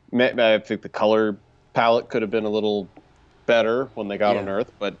think the color palette could have been a little better when they got on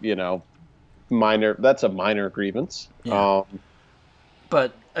Earth, but that's a minor grievance. Yeah.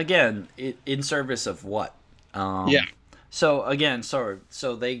 But again, in service of what? So again, so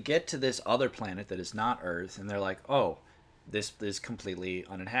they get to this other planet that is not Earth, and they're like, oh, this is completely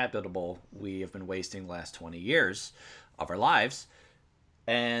uninhabitable. We have been wasting the last 20 years of our lives,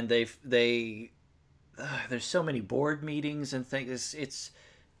 and there's so many board meetings and things.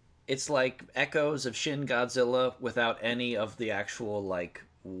 It's like echoes of Shin Godzilla without any of the actual like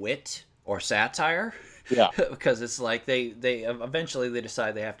wit or satire. Yeah. Because it's like they eventually they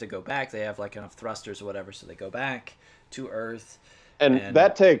decide they have to go back. They have like enough thrusters or whatever, so they go back to Earth. And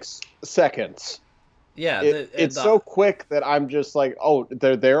that takes seconds. Yeah. It's so quick that I'm just like, oh,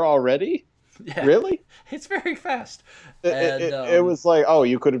 they're there already? Yeah. Really? It's very fast. It was like, oh,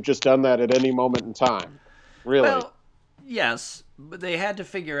 you could have just done that at any moment in time. Really? Well, yes, but they had to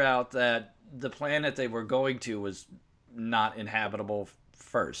figure out that the planet they were going to was not inhabitable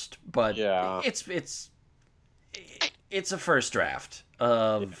first. But it's a first draft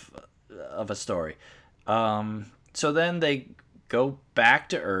of a story. So then they go back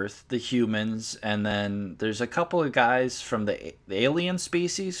to Earth, the humans, and then there's a couple of guys from the alien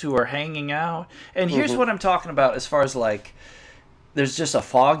species who are hanging out. And here's what I'm talking about as far as like, there's just a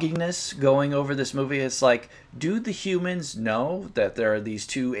fogginess going over this movie. It's like, do the humans know that there are these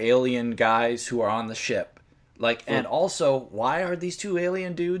two alien guys who are on the ship? Like, and also, why are these two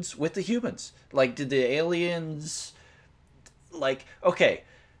alien dudes with the humans? Like, did the aliens, like, okay,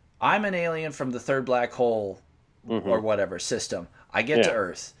 I'm an alien from the third black hole or whatever system. I get to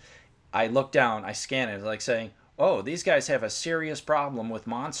Earth. I look down, I scan it, like saying, oh, these guys have a serious problem with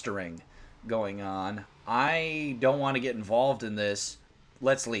monstering going on. I don't want to get involved in this.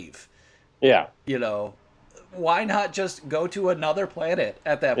 Let's leave. Yeah. Why not just go to another planet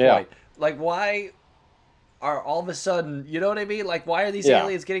at that point? Like, why are all of a sudden, you know what I mean? Like, why are these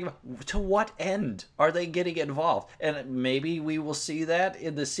aliens getting, to what end are they getting involved? And maybe we will see that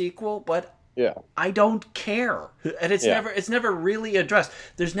in the sequel, but I don't care. And it's never really addressed.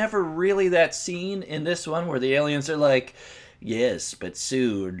 There's never really that scene in this one where the aliens are like, yes, but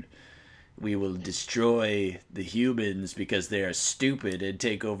soon we will destroy the humans because they are stupid and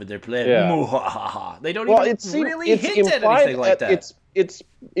take over their planet. Yeah. They don't really hint at anything like that. It's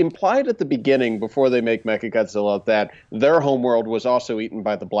implied at the beginning, before they make Mechagodzilla, that their homeworld was also eaten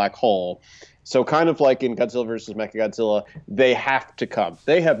by the black hole. So kind of like in Godzilla versus Mechagodzilla, they have to come.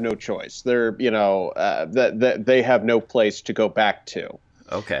 They have no choice. They're, they have no place to go back to.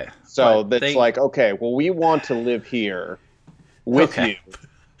 Okay. So that's like, okay, well, we want to live here with you.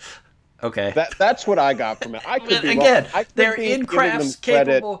 Okay. That's what I got from it. I could be again, wrong. they're in crafts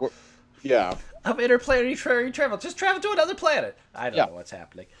capable of interplanetary travel. Just travel to another planet. I don't know what's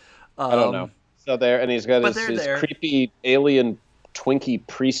happening. I don't know. So and he's got his creepy alien Twinkie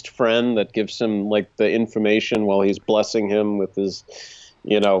priest friend that gives him like the information while he's blessing him with his,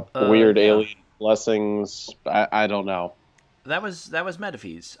 weird alien blessings. I don't know. That was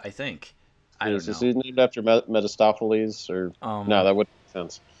Metaphys, I think. I don't know. Is he named after Mephistopheles or no? That wouldn't make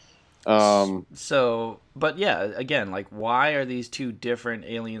sense. But yeah, again, like, why are these two different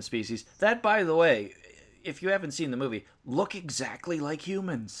alien species that, by the way, if you haven't seen the movie, look exactly like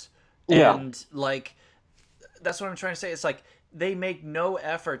humans? And like, that's what I'm trying to say. It's like they make no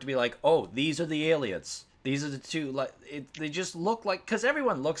effort to be like, oh, these are the aliens. These are the two. Like, they just look like, because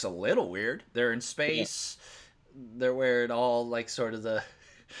everyone looks a little weird. They're in space. They're wearing all like sort of the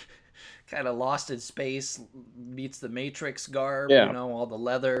kind of Lost in Space meets the Matrix garb, all the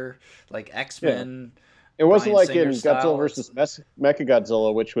leather, like X-Men. It wasn't like in Godzilla versus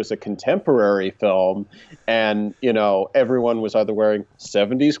Mechagodzilla, which was a contemporary film, and, everyone was either wearing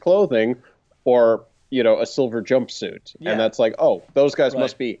 70s clothing or, a silver jumpsuit. Yeah. And that's like, oh, those guys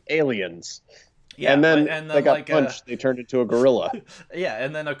must be aliens. Yeah, and then they got punched. They turned into a gorilla.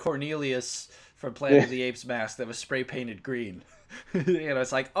 And then a Cornelius from Planet of the Apes mask that was spray painted green.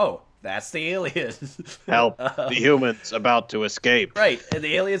 It's like, oh, that's the aliens. Help, the humans about to escape. Right, and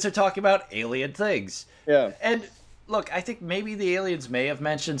the aliens are talking about alien things. Yeah. And look, I think maybe the aliens may have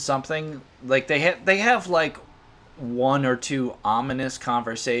mentioned something like they have like one or two ominous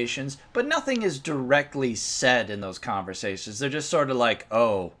conversations, but nothing is directly said in those conversations. They're just sort of like,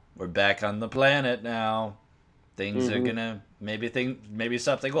 "Oh, we're back on the planet now. Things are gonna maybe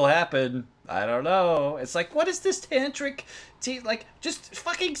something will happen. I don't know." It's like, what is this tantric? Like, just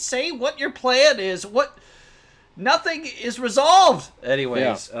fucking say what your plan is. What? Nothing is resolved.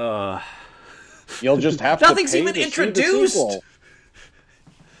 Anyways, Yeah. You'll just have nothing's to pay even to introduced. See the sequel.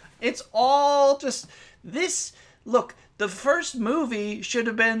 It's all just this. Look, the first movie should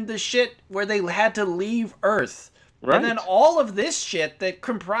have been the shit where they had to leave Earth. Right. And then all of this shit that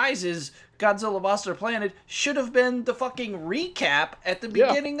comprises Godzilla Monster Planet should have been the fucking recap at the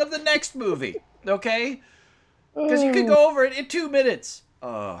beginning of the next movie. Okay? Because you could go over it in 2 minutes.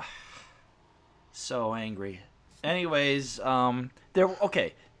 Oh, so angry. Anyways,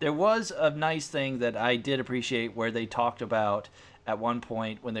 there was a nice thing that I did appreciate where they talked about at one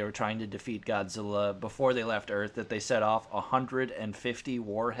point when they were trying to defeat Godzilla before they left Earth that they set off 150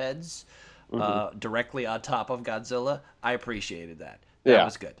 warheads directly on top of Godzilla. I appreciated that. That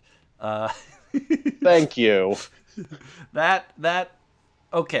was good. Thank you.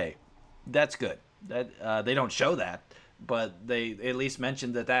 Okay, that's good. That they don't show that, but they at least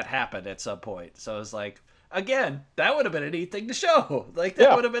mentioned that happened at some point. So it's like, again, that would have been a neat thing to show. Like,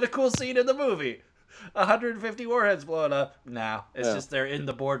 that would have been a cool scene in the movie. 150 warheads blowing up. Nah, it's just they're in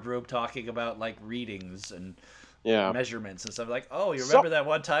the boardroom talking about, like, readings and measurements and stuff. Like, oh, you remember that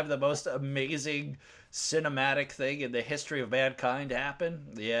one time the most amazing cinematic thing in the history of mankind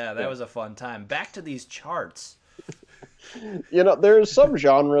happened? Yeah, that was a fun time. Back to these charts. There's some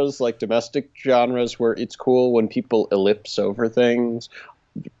genres, like domestic genres, where it's cool when people ellipse over things.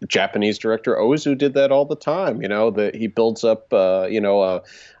 Japanese director Ozu did that all the time. That he builds up,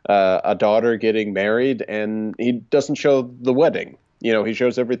 a daughter getting married, and he doesn't show the wedding. He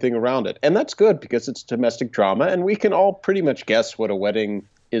shows everything around it, and that's good because it's domestic drama, and we can all pretty much guess what a wedding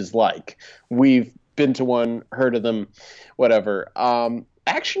is like. We've been to one, heard of them, whatever.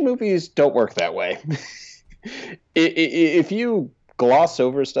 Action movies don't work that way. If you gloss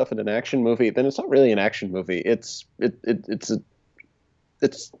over stuff in an action movie, then it's not really an action movie. It's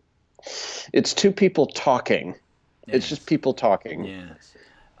two people talking. Yes. It's just people talking. Yes.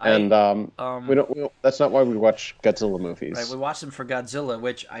 And we don't. That's not why we watch Godzilla movies. Right, we watch them for Godzilla,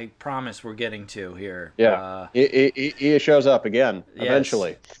 which I promise we're getting to here. Yeah, he shows up again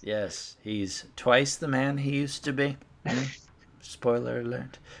eventually. Yes, he's twice the man he used to be. Spoiler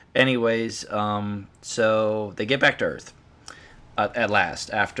alert. Anyways, so they get back to Earth at last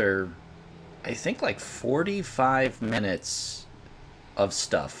after, I think, like 45 minutes of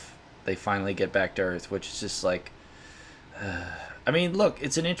stuff. They finally get back to Earth, which is just like, I mean, look,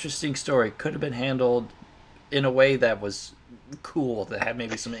 it's an interesting story. Could have been handled in a way that was cool, that had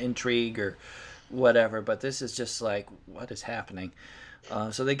maybe some intrigue or whatever, but this is just like, what is happening?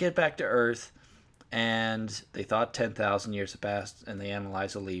 So they get back to Earth, and they thought 10,000 years have passed, and they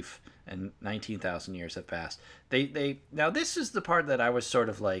analyze a leaf, and 19,000 years have passed. Now this is the part that I was sort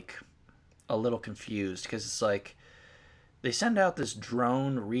of like a little confused, because it's like they send out this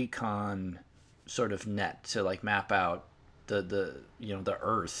drone recon sort of net to like map out the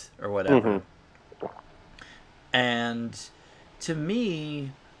Earth or whatever. Mm-hmm. And to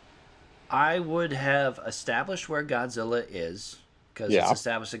me, I would have established where Godzilla is, because it's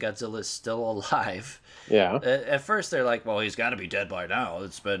established that Godzilla is still alive. Yeah. At first, they're like, well, he's got to be dead by now.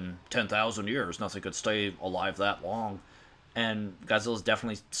 It's been 10,000 years. Nothing could stay alive that long. And Godzilla's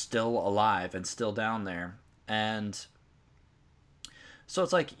definitely still alive and still down there. And so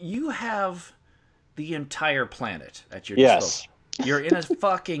it's like, you have the entire planet at your disposal. You're in a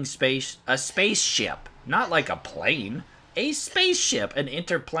fucking spaceship. Not like a plane. A spaceship. An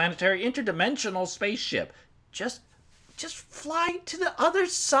interplanetary, interdimensional spaceship. Just fly to the other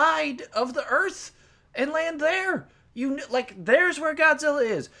side of the Earth and land there. There's where Godzilla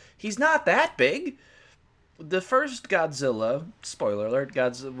is. He's not that big. The first Godzilla, spoiler alert,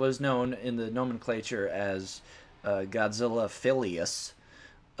 Godzilla was known in the nomenclature as Godzilla Phileas,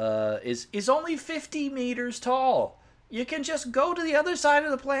 is only 50 meters tall. You can just go to the other side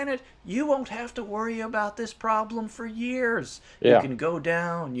of the planet. You won't have to worry about this problem for years. Yeah. You can go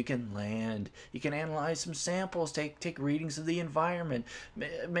down. You can land. You can analyze some samples. Take readings of the environment.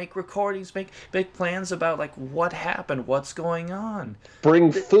 Make recordings. Make plans about like what happened. What's going on.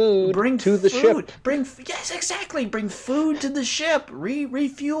 Bring food to the ship. Yes, exactly. Bring food to the ship.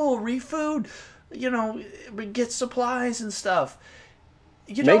 Refuel. Refood. get supplies and stuff.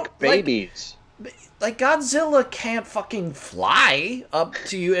 Make Like babies. Godzilla can't fucking fly up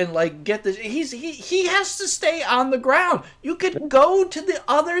to you and like get the he has to stay on the ground. You could go to the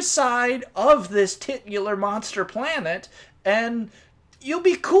other side of this titular monster planet and you'll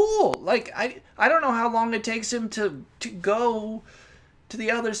be cool. Like I don't know how long it takes him to go to the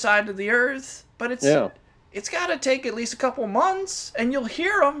other side of the earth, but Yeah. it's got to take at least a couple months, and you'll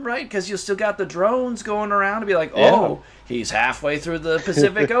hear them, right? Because you'll still got the drones going around to be like, Yeah. oh, he's halfway through the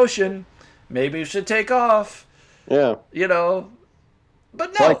Pacific Ocean. Maybe we should take off, Yeah. you know. But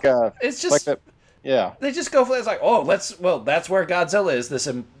It's no, like it's like just that. Yeah. they just go for it's like, oh, that's where Godzilla is, this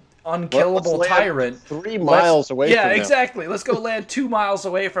Let's unkillable land tyrant. 3 miles away Yeah, from him. exactly. Let's go land 2 miles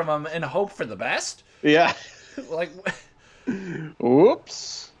away from him and hope for the best. Yeah. Like,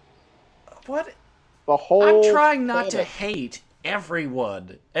 Oops. what? The whole. I'm trying not to planet. hate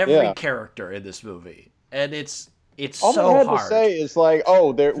everyone, every Yeah. character in this movie, and it's All so I had hard. to say is like,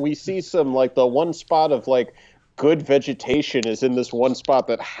 oh, there we see some like the one spot of like good vegetation is in this one spot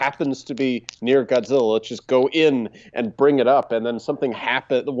that happens to be near Godzilla. Let's just go in and bring it up, and then something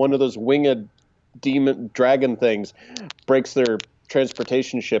happen. One of those winged demon dragon things breaks their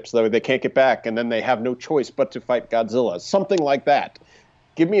transportation ship so that they can't get back, and then they have no choice but to fight Godzilla. Something like that.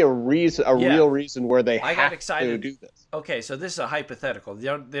 Give me a reason, real reason where they I got have excited. to do this. Okay, so this is a hypothetical. They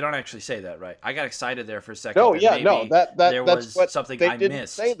don't actually say that, right? I got excited there for a second. No, that yeah, maybe no, that's there was what something they I didn't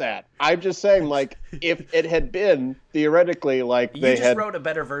missed. say that. I'm just saying, like, if it had been theoretically, like You they just had, wrote a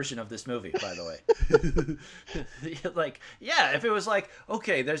better version of this movie, by the way. Like, yeah, if it was like,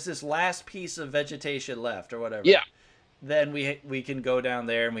 okay, there's this last piece of vegetation left or whatever. yeah, Then we can go down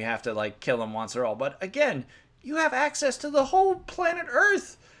there and we have to like kill them once or all. But again, you have access to the whole planet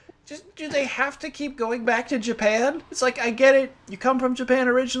Earth. Just do they have to keep going back to Japan? It's like, I get it. You come from Japan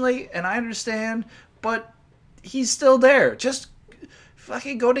originally, and I understand, but he's still there. Just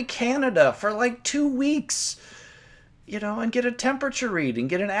fucking go to Canada for like 2 weeks, and get a temperature reading,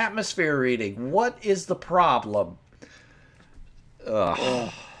 get an atmosphere reading. What is the problem?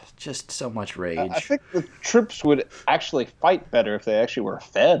 Ugh. Just so much rage. I think the troops would actually fight better if they actually were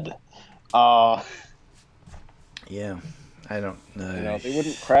fed. Uh, Yeah. I don't know. they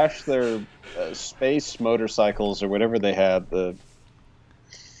wouldn't crash their space motorcycles or whatever they had. The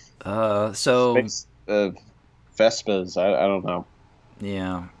So space Vespas. I don't know.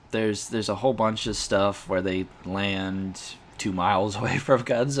 yeah, there's a whole bunch of stuff where they land 2 miles away from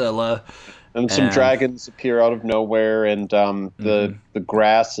Godzilla, And some dragons appear out of nowhere, and the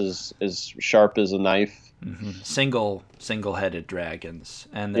grass is as sharp as a knife. single-headed dragons,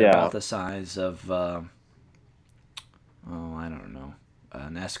 and they're about the size of I don't know,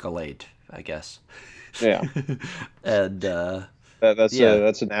 an Escalade, I guess. Yeah, And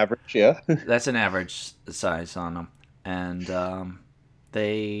that's an average. Yeah, that's an average size on them, and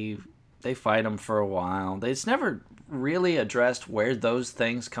they fight them for a while. It's never really addressed where those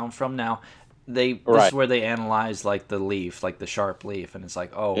things come from. Now, this is where they analyze like the leaf, like the sharp leaf, and it's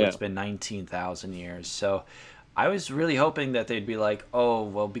like, it's been 19,000 years. So I was really hoping that they'd be like, oh,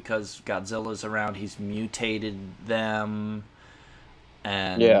 well, because Godzilla's around, he's mutated them,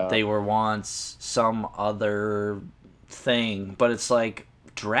 and they were once some other thing. But it's like,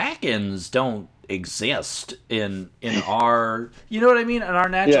 dragons don't exist in our, you know what I mean, in our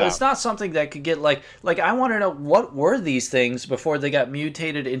natural. It's not something that could get like I want to know, what were these things before they got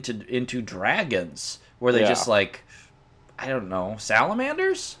mutated into dragons? Were they just like, I don't know,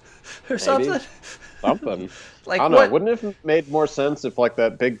 salamanders or something? Like, I don't know. Wouldn't it have made more sense if like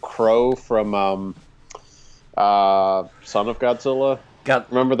that big crow from Son of Godzilla?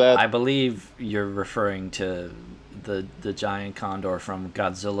 Remember that? I believe you're referring to the giant condor from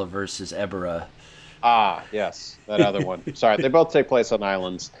Godzilla versus Ebirah. Ah, yes, that other one. Sorry, they both take place on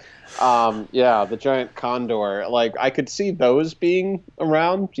islands. The giant condor. Like, I could see those being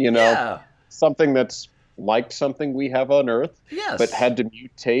around. Something that's like something we have on Earth, but had to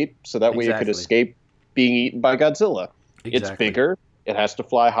mutate so that way it could escape being eaten by Godzilla. It's bigger. It has to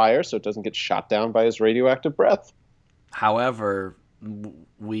fly higher so it doesn't get shot down by his radioactive breath. However,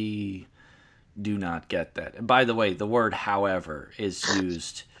 we do not get that. And by the way, the word "however" is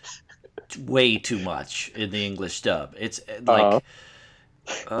used way too much in the English dub. It's like,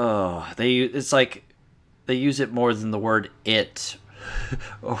 it's like they use it more than the word "it,"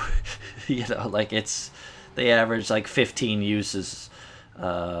 or like they average like 15 uses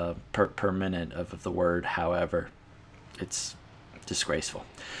per minute of the word "however." It's disgraceful.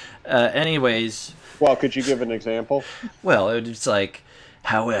 Anyways. Well, could you give an example? Well, it's like,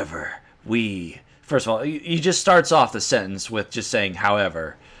 however, first of all, he just starts off the sentence with just saying,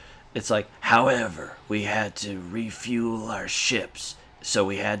 however, It's like, however, we had to refuel our ships, so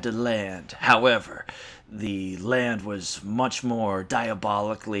we had to land. However, the land was much more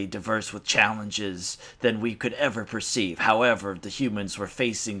diabolically diverse with challenges than we could ever perceive. However, the humans were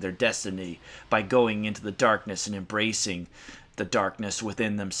facing their destiny by going into the darkness and embracing the darkness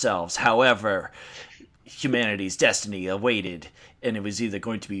within themselves. However, humanity's destiny awaited, and it was either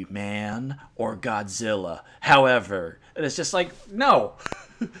going to be man or Godzilla. However, and it's just like, no.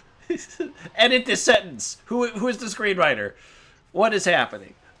 Edit this sentence. Who is the screenwriter? What is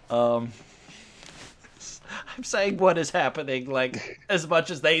happening? I'm saying what is happening like as much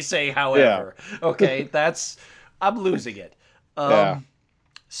as they say however. Yeah. Okay, I'm losing it. Yeah.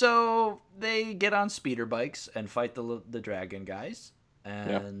 So they get on speeder bikes and fight the dragon guys,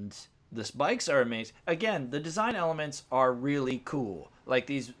 Yeah. and the bikes are amazing. Again, the design elements are really cool.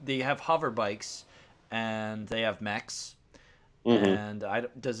 Like they have hover bikes, and they have mechs. Hmm. And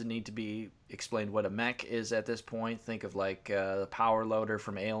does it need to be explained what a mech is at this point? Think of like the power loader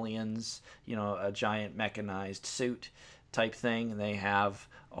from Aliens, a giant mechanized suit type thing. And they have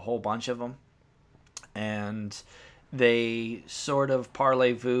a whole bunch of them. And they sort of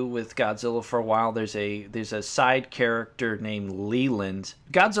parlez-vous with Godzilla for a while. There's a side character named Leland.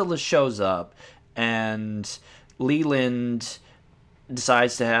 Godzilla shows up, and Leland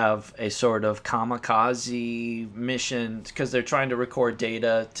decides to have a sort of kamikaze mission because they're trying to record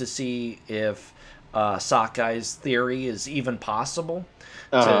data to see if Sakai's theory is even possible.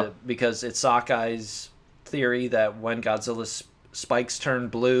 Uh-huh. Because it's Sakai's theory that when Godzilla's spikes turn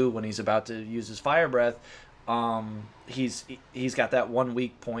blue when he's about to use his fire breath, he's got that one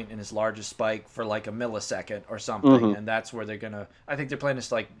weak point in his largest spike for like a millisecond or something, and that's where they're gonna. I think they're planning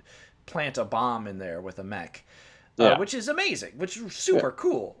to like plant a bomb in there with a mech. Yeah. Which is amazing, which is super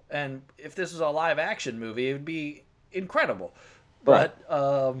cool. And if this was a live action movie, it would be incredible. Right.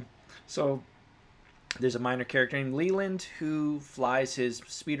 But so there's a minor character named Leland who flies his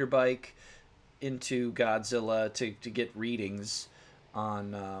speeder bike into Godzilla to get readings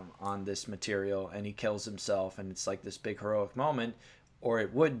on this material, and he kills himself, and it's like this big heroic moment, or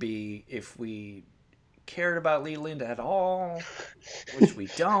it would be if we cared about Leland at all, which we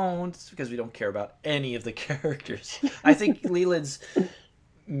don't, because we don't care about any of the characters. I think Leland's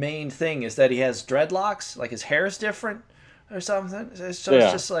main thing is that he has dreadlocks, like his hair is different or something. So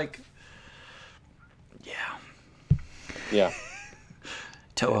it's just like, Yeah.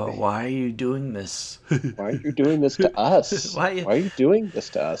 Toho, why are you doing this? Why are you doing this to us? Why are you doing this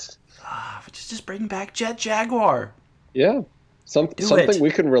to us? Just bring back Jet Jaguar. Yeah. Do something it.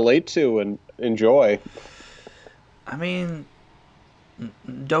 we can relate to and enjoy. I mean,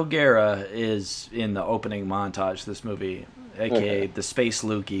 Dogera is in the opening montage of this movie, aka the Space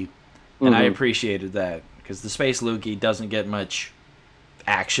Lukey, and I appreciated that because the Space Lukey doesn't get much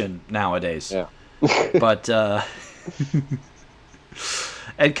action nowadays. Yeah. But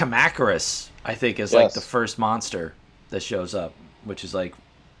and Kamacuras, I think, is like the first monster that shows up, which is like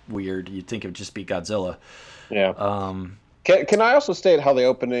weird. You'd think it would just be Godzilla. Yeah. Can I also state how the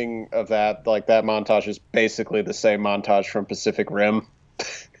opening of that montage is basically the same montage from Pacific Rim?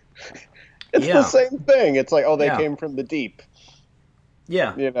 It's the same thing. It's like, they came from the deep.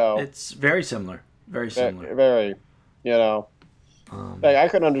 Yeah. It's very similar. Very similar. Very, I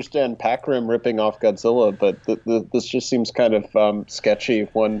can understand Pac Rim ripping off Godzilla, but this just seems kind of sketchy.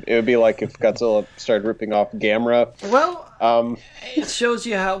 It would be like if Godzilla started ripping off Gamera. Well, it shows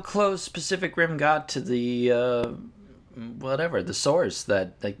you how close Pacific Rim got to the the source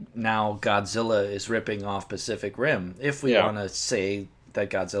that now Godzilla is ripping off Pacific Rim. If we want to say that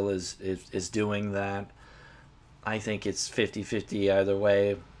Godzilla is doing that, I think it's 50-50 either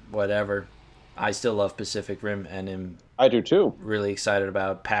way, whatever. I still love Pacific Rim, and I do too. Really excited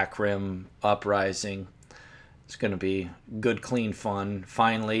about Pac Rim Uprising. It's going to be good, clean fun.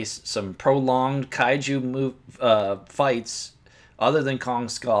 Finally, some prolonged kaiju fights other than Kong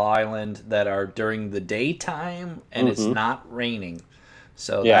Skull Island that are during the daytime, and it's not raining.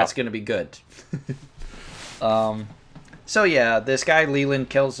 So that's going to be good. So this guy Leland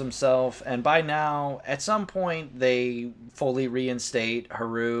kills himself, and by now, at some point, they fully reinstate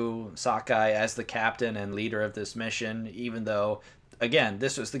Haru Sakai as the captain and leader of this mission, even though, again,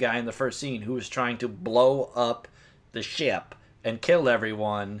 this was the guy in the first scene who was trying to blow up the ship and kill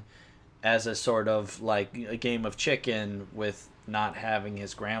everyone as a sort of like a game of chicken with not having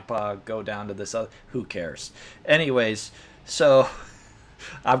his grandpa go down to this other... Who cares? Anyways, so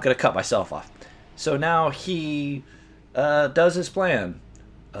I'm going to cut myself off. So now he... does his plan,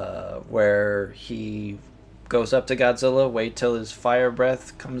 where he goes up to Godzilla, wait till his fire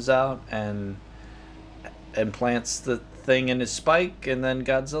breath comes out, and plants the thing in his spike, and then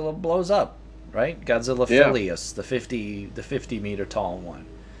Godzilla blows up, right? Godzilla Yeah. Phileas, the 50 meter tall one.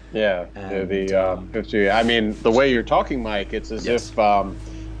 Yeah, And 50. I mean, the way you're talking, Mike, it's as yes, if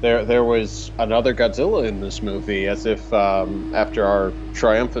there was another Godzilla in this movie, as if after our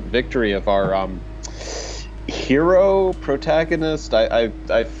triumphant victory of our hero protagonist,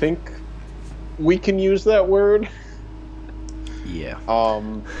 I think we can use that word. yeah.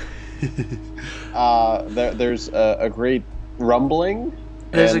 Um, there's a great rumbling,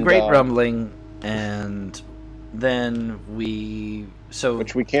 There's a and great rumbling, and then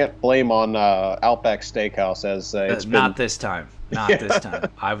which we can't blame on Outback Steakhouse, as it's not been. this time, not Yeah. this time.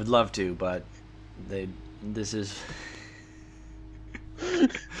 I would love to, but they this is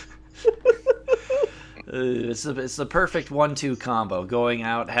it's the perfect 1-2 combo. Going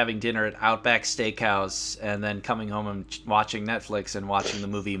out, having dinner at Outback Steakhouse, and then coming home and watching Netflix and watching the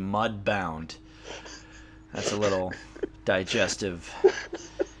movie Mudbound. That's a little digestive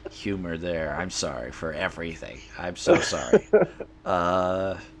humor there. I'm sorry for everything. I'm so sorry.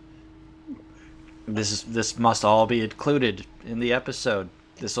 This must all be included in the episode.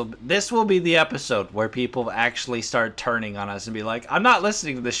 This will be the episode where people actually start turning on us and be like, "I'm not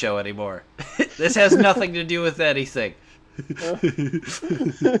listening to the show anymore. This has nothing to do with anything."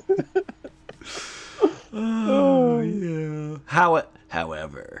 Oh yeah.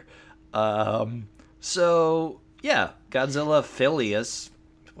 However, so yeah, Godzilla Phileas,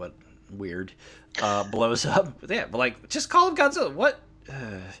 what weird, blows up. Yeah, but like just call him Godzilla. What?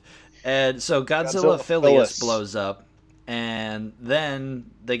 And so Godzilla Godzilla Phileas Phyllis. blows up, and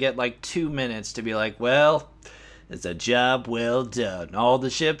then they get like 2 minutes to be like, well, it's a job well done. All the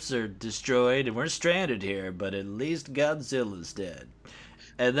ships are destroyed, and we're stranded here, but at least Godzilla's dead.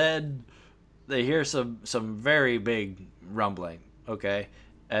 And then they hear some very big rumbling, okay?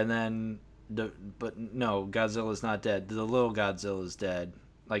 And then but no, Godzilla's not dead. The little Godzilla's dead.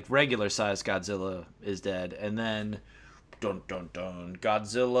 Like regular sized Godzilla is dead. And then dun dun dun,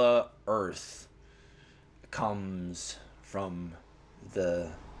 Godzilla Earth comes from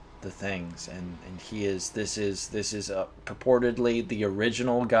the things, and he is this is purportedly the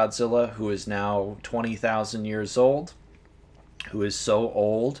original Godzilla, who is now 20,000 years old, who is so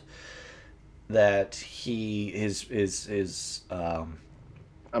old that his A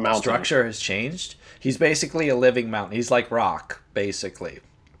mountain. structure has changed. He's basically a living mountain. He's like rock, basically.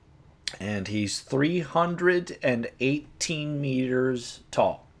 And he's 318 meters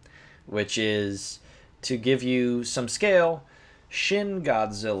tall, which is, to give you some scale, Shin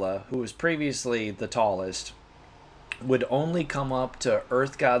Godzilla, who was previously the tallest, would only come up to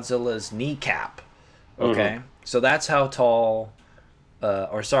Earth Godzilla's kneecap. Okay? Mm-hmm. So that's how tall,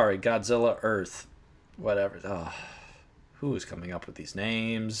 Godzilla Earth, whatever. Oh, who is coming up with these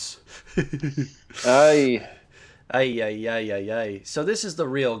names? I Ay, ay, ay, ay, ay. So this is the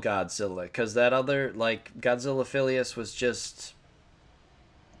real Godzilla, because that other, like, Godzilla Phileas was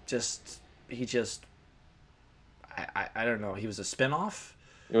I don't know, he was a spin-off?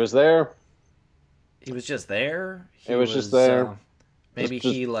 It was there. He was just there? It was just there. Maybe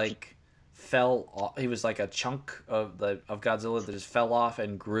Just- he, like, fell off. He was like a chunk of Godzilla that just fell off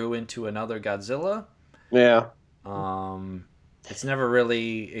and grew into another Godzilla. Yeah. It's never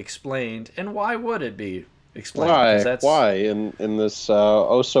really explained, and why would it be explained? Why? 'Cause that's, Why in this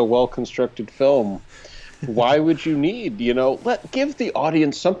oh so well constructed film? Why would you need, give the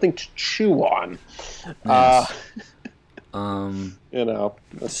audience something to chew on? Yes.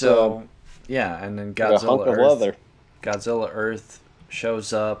 It's, So yeah, and then like a hunk Godzilla of Earth. leather. Godzilla Earth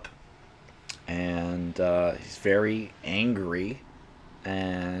shows up, and he's very angry,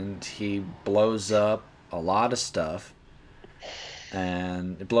 and he blows up a lot of stuff,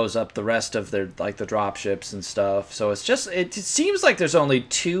 and it blows up the rest of their, like, the drop ships and stuff. So it seems like there's only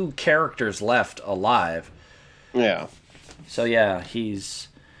 2 characters left alive. Yeah. So yeah, he's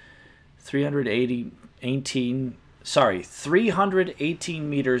 318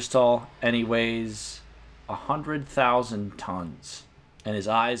 meters tall, and he weighs 100,000 tons, and his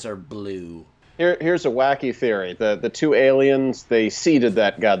eyes are blue. Here's a wacky theory. The 2 aliens, they seeded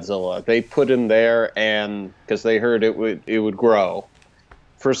that Godzilla. They put him there, and because they heard it would grow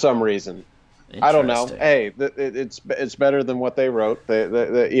for some reason. I don't know. Interesting. Hey, it's better than what they wrote. They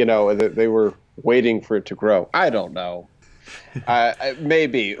were waiting for it to grow. I don't know.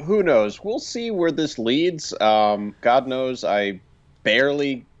 Maybe. Who knows? We'll see where this leads. God knows I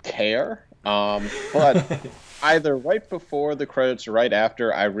barely care. But either right before the credits or right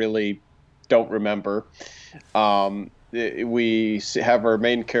after, I really don't remember. We have our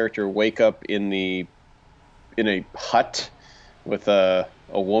main character wake up in a hut with a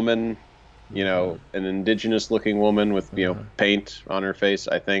woman an indigenous-looking woman with paint on her face,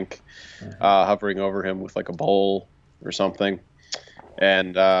 I think, hovering over him with like a bowl or something.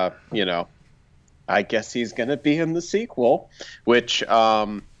 And I guess he's gonna be in the sequel, which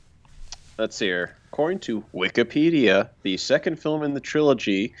let's see here. According to Wikipedia, the second film in the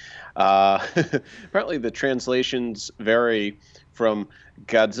trilogy, apparently the translations vary from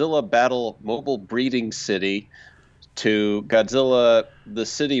Godzilla Battle Mobile Breeding City to Godzilla the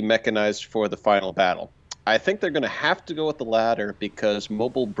City Mechanized for the Final Battle. I think they're going to have to go with the latter because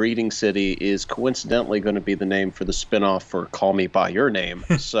Mobile Breeding City is coincidentally going to be the name for the spinoff for Call Me By Your Name.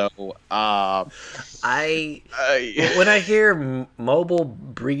 So, when I hear Mobile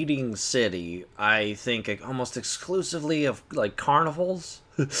Breeding City, I think almost exclusively of like carnivals.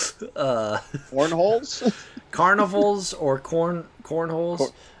 Cornholes? Carnivals or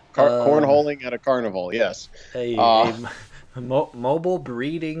cornholes? Cornholing at a carnival, yes. Mobile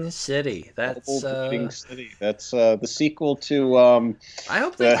Breeding City. That's Mobile Breeding City. That's the sequel to. I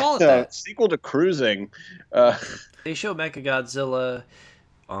hope they call it that. Sequel to Cruising. They show Mechagodzilla,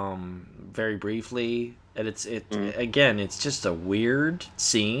 very briefly, and again, it's just a weird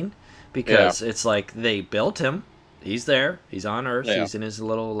scene because it's like they built him. He's there. He's on Earth. Yeah. He's in his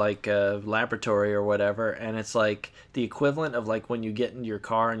little like laboratory or whatever, and it's like the equivalent of like when you get into your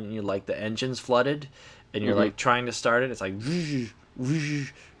car and you like the engine's flooded, and you're like trying to start it. It's like whoosh,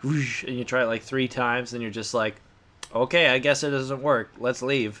 whoosh, whoosh, and you try it like 3 times, and you're just like, okay, I guess it doesn't work. Let's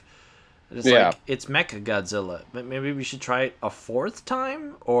leave. It's like it's Mechagodzilla. Maybe we should try it a 4th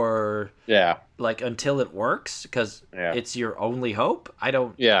time, or like until it works, because it's your only hope. I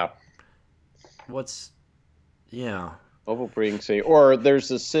don't. Yeah. What's Mobile Breeding City. Or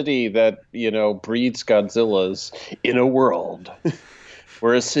there's a city that, breeds Godzillas in a world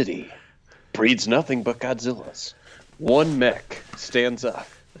where a city breeds nothing but Godzillas. One mech stands up.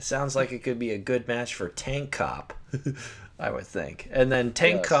 It sounds like it could be a good match for Tank Cop, I would think. And then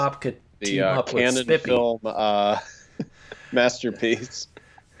Tank Cop could team up with Spippy. Film masterpiece.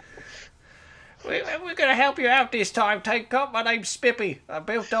 We're going to help you out this time, Tank Cop. My name's Spippy. I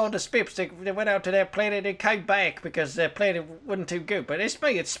built all the Spips. They went out to their planet and came back because their planet wasn't too good. But it's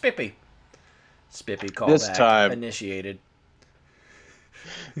me, it's Spippy. Spippy callback initiated.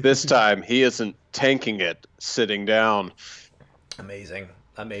 This time, he isn't tanking it sitting down. Amazing.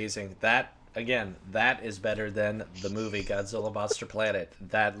 That, again, that is better than the movie Godzilla Monster Planet.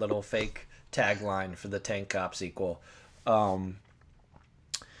 That little fake tagline for the Tank Cop sequel.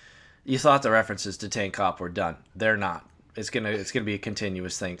 You thought the references to Tank Cop were done. They're not. It's gonna be a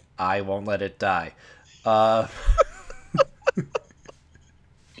continuous thing. I won't let it die. So,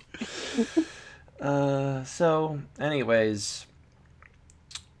 anyways,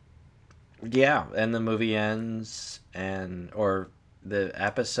 and the movie ends, or the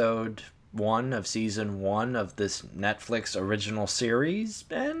episode 1 of season 1 of this Netflix original series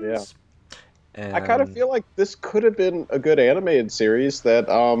ends. Yeah. And I kind of feel like this could have been a good animated series that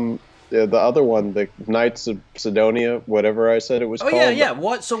the other one, the Knights of Sidonia, whatever I said it was called. Yeah.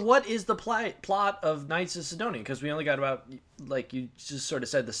 What is the plot of Knights of Sidonia? Because we only got about, like you just sort of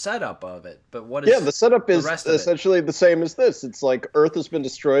said, the setup of it. But what is the setup is essentially the same as this. It's like Earth has been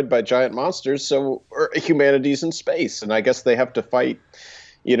destroyed by giant monsters, so humanity's in space, and I guess they have to fight,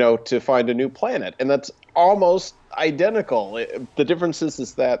 to find a new planet, and that's almost identical. The difference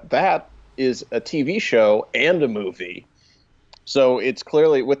is that is a TV show and a movie. So it's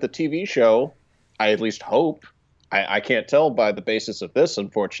clearly, with the TV show, I at least hope, I can't tell by the basis of this,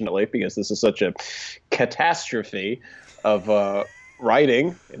 unfortunately, because this is such a catastrophe of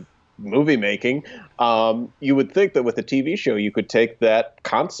writing and movie making. You would think that with a TV show, you could take that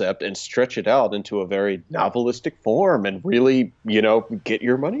concept and stretch it out into a very novelistic form and really, get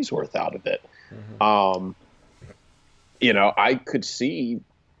your money's worth out of it. Mm-hmm. I could see,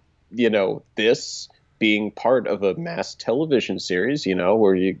 this being part of a mass television series,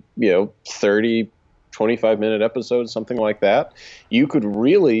 where 30, 25-minute episodes, something like that. You could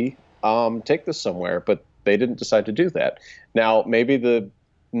really take this somewhere, but they didn't decide to do that. Now, maybe the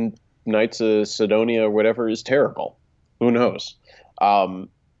Knights of Sidonia or whatever is terrible. Who knows?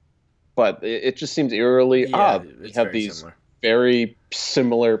 But it just seems eerily odd. We have these very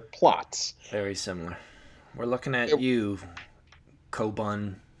similar plots. Very similar. We're looking at you,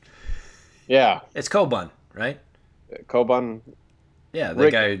 Kobun. Yeah. It's Kobun, right? Kobun. Yeah,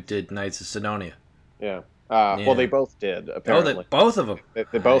 the guy who did Knights of Sidonia. Yeah. Well, they both did, apparently. Both of them? They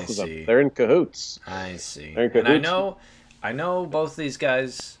both of them. They're in cahoots. I see. They're in cahoots. And I know both these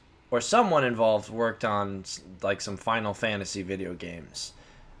guys, or someone involved, worked on like some Final Fantasy video games.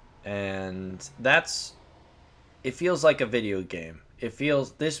 And it feels like a video game.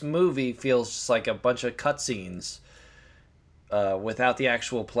 this movie feels just like a bunch of cutscenes without the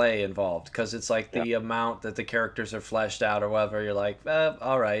actual play involved, because it's like Yeah. the amount that the characters are fleshed out or whatever, you're like,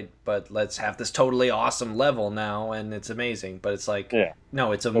 all right, but let's have this totally awesome level now and it's amazing. But it's like, Yeah.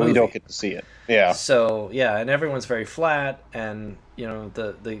 no, it's a But we don't movie. get to see it. Yeah. So yeah, and everyone's very flat, and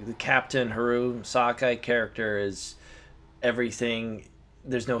the Captain Haru Sakai character is everything.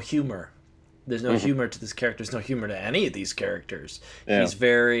 There's no humor. There's no Hmm. humor to this character. There's no humor to any of these characters. Yeah. He's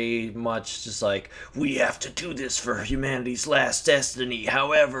very much just like, we have to do this for humanity's last destiny.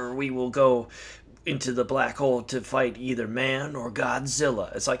 However, we will go into the black hole to fight either man or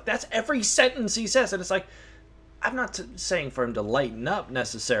Godzilla. It's like, that's every sentence he says. And it's like, I'm not saying for him to lighten up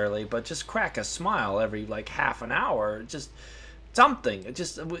necessarily, but just crack a smile every like half an hour. Just something. It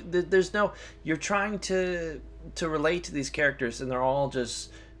just, there's no, you're trying to relate to these characters, and they're all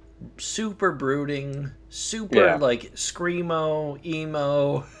just super brooding, super Yeah. like screamo,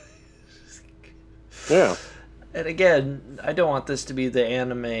 emo. Yeah. And again, I don't want this to be the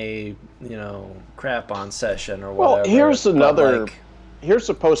anime, crap on session or Well, whatever. But like, here's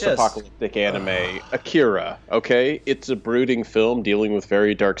a just post-apocalyptic anime, Akira, okay? It's a brooding film dealing with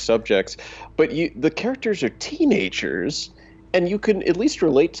very dark subjects, but the characters are teenagers, and you can at least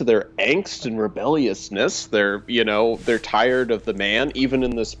relate to their angst and rebelliousness. They're tired of the man, even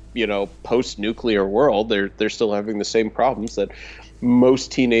in this, post-nuclear world. They're still having the same problems that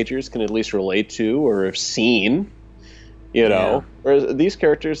most teenagers can at least relate to or have seen, yeah, Whereas these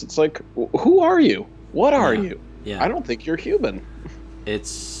characters, it's like, who are you? What are yeah, you? yeah. I don't think you're human.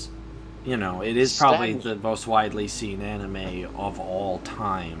 It's it is probably Stagnant. the most widely seen anime of all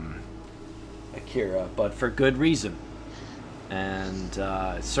time, Akira, but for good reason. And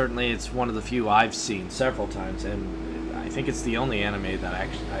certainly it's one of the few I've seen several times, and I think it's the only anime that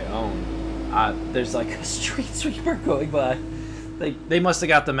actually I own. There's like a street sweeper going by. They must have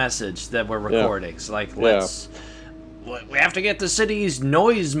got the message that we're Yeah. recording. So like, Yeah. we have to get the city's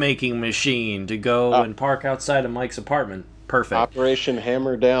noise making machine to go Uh, and park outside of Mike's apartment. Perfect. Operation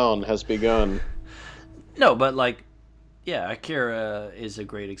Hammer Down has begun. No, but like, yeah, Akira is a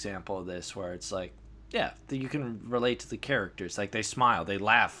great example of this, where it's like, yeah, you can relate to the characters. Like, they smile, they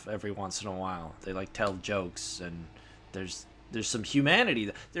laugh every once in a while, they like tell jokes, and there's some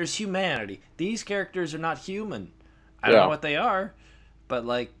humanity. There's humanity. These characters are not human. I don't know Yeah. what they are, but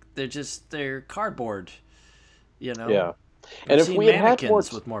like, they're cardboard. You know, Yeah. I've And if seen we had had more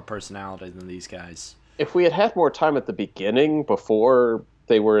mannequins with more personality than these guys. if we had had more time at the beginning before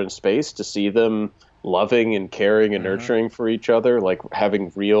they were in space to see them loving and caring and Mm-hmm. nurturing for each other, like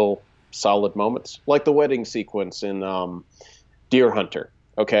having real solid moments, like the wedding sequence in Deer Hunter.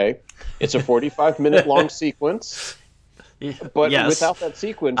 Okay, it's a 45-minute long sequence, but Yes, without that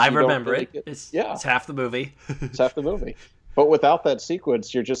sequence, I you don't remember really it. get. It's Yeah, it's half the movie. it's half the movie. But without that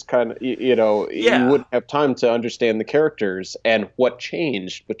sequence, you're just kind of, you Yeah. wouldn't have time to understand the characters and what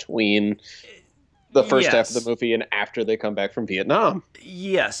changed between the first half of the Yes. movie and after they come back from Vietnam.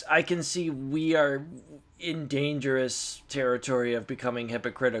 Yes, I can see we are in dangerous territory of becoming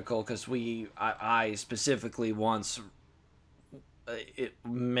hypocritical, because I specifically once,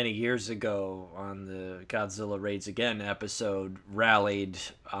 many years ago on the Godzilla Raids Again episode, rallied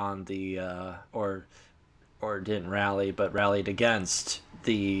on the or didn't rally, but rallied against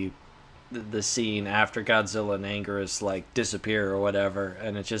the scene after Godzilla and Anguirus like disappear or whatever,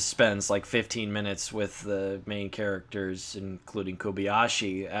 and it just spends like 15 minutes with the main characters, including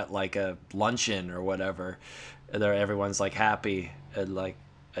Kobayashi, at like a luncheon or whatever. And everyone's like happy, and like,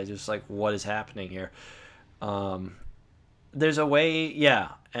 I just like, what is happening here? There's a way, yeah,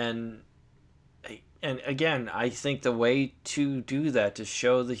 and again, I think the way to do that, to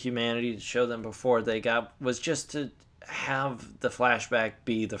show the humanity, to show them before they got, was just to have the flashback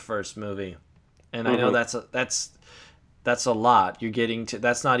be the first movie. And I know Hmm. that's a lot. You're getting to,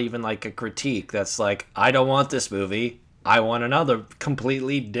 that's not even like a critique. That's like, I don't want this movie. I want another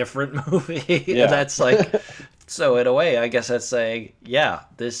completely different movie. And Yeah. that's like, so in a way, I guess that's saying, yeah,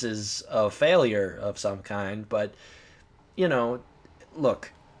 this is a failure of some kind. But you know,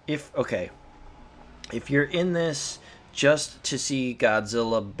 look, if you're in this just to see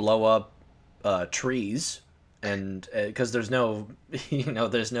Godzilla blow up trees, and because there's no,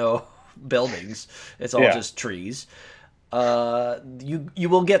 there's no buildings, it's all Yeah. just trees. You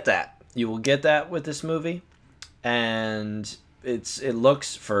will get that. You will get that with this movie, and it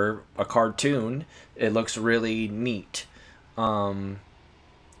looks, for a cartoon, it looks really neat. And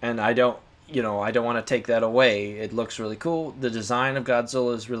I don't want to take that away. It looks really cool. The design of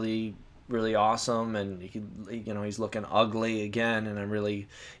Godzilla is really really awesome, and he's looking ugly again, and I'm really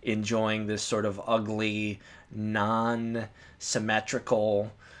enjoying this sort of ugly,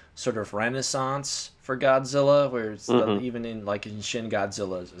 non-symmetrical sort of renaissance for Godzilla, where it's Hmm. even in Shin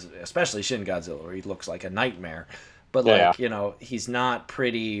Godzilla, especially Shin Godzilla, where he looks like a nightmare. But Yeah. he's not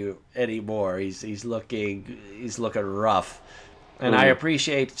pretty anymore. He's looking rough, and I Hmm.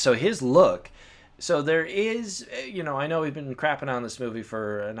 appreciate his look. So there is, I know we've been crapping on this movie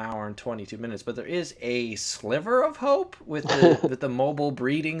for an hour and 22 minutes, but there is a sliver of hope with the mobile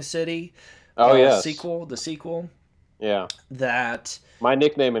breeding city Oh yes. sequel, the sequel Yeah. that My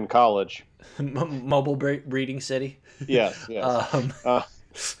nickname in college. mobile breeding city Yes. Yes. um, Uh,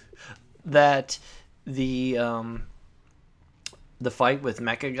 that the fight with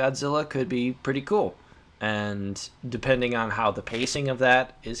Mechagodzilla could be pretty cool. And depending on how the pacing of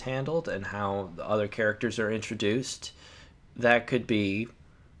that is handled and how the other characters are introduced, that could be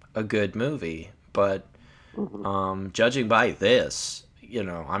a good movie. But mhm. judging by this,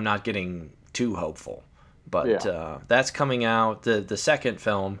 I'm not getting too hopeful. But Yeah. that's coming out the second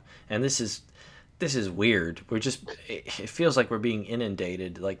film, and this is weird. It feels like we're being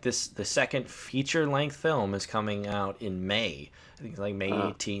inundated. Like the second feature length film is coming out in May. I think it's like May Uh,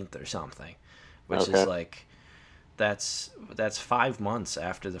 18th or something, which is okay. like that's 5 months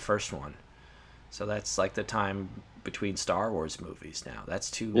after the first one. So that's like the time between Star Wars movies now.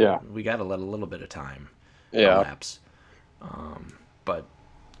 That's too. Yeah. We got to let a little bit of time Yeah. elapse. But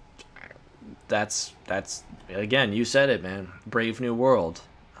that's again, you said it, man. Brave New World.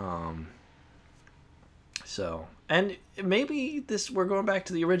 Um, and maybe we're going back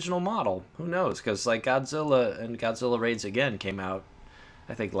to the original model. Who knows? Because like Godzilla and Godzilla Raids Again came out,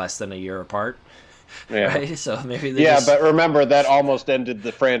 I think, less than a year apart, Yeah. right? So maybe they Yeah, just. but remember that almost ended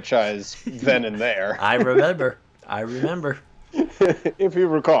the franchise then and there, I remember. I remember. if you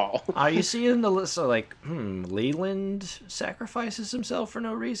recall. Are you seeing the list of like, Leland sacrifices himself for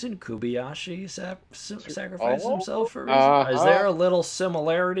no reason? Kubayashi sacrifices Oh, himself for a reason? Is uh-huh, there a little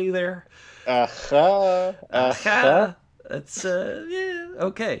similarity there? uh-huh, uh-huh. Aha! That's yeah,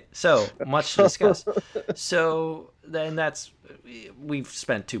 okay. So much to discuss. So then we've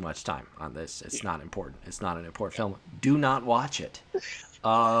spent too much time on this. It's not important. It's not an important film. Do not watch it.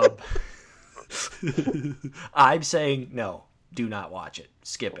 Um, I'm saying no. Do not watch it.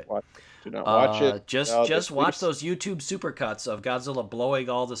 Skip it. Watch, do not watch it. Just At watch least, those YouTube supercuts of Godzilla blowing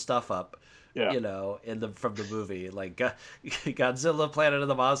all the stuff up. yeah. From the movie, like Godzilla Planet of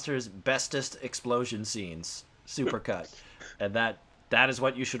the Monsters bestest explosion scenes supercut, and that is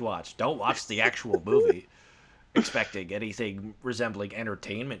what you should watch. Don't watch the actual movie expecting anything resembling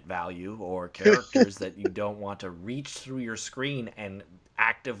entertainment value or characters that you don't want to reach through your screen and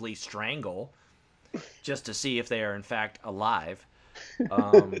actively strangle just to see if they are in fact alive.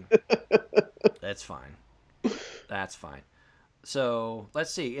 Um, that's fine. That's fine. So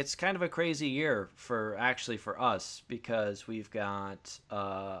let's see. It's kind of a crazy year for us because we've got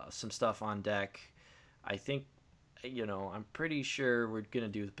some stuff on deck. I think, I'm pretty sure we're gonna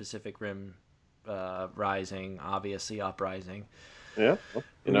do the Pacific Rim Rising, obviously Uprising. Yeah.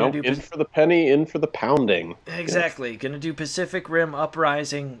 We're gonna do In for the penny, in for the pounding. Yeah. exactly. Gonna do Pacific Rim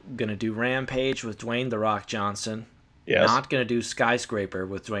Uprising. Gonna do Rampage with Dwayne the Rock Johnson. Yes. Not gonna do Skyscraper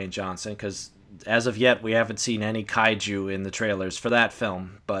with Dwayne Johnson because as of yet we haven't seen any kaiju in the trailers for that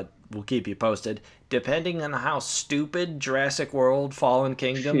film. But we'll keep you posted. Depending on how stupid Jurassic World Fallen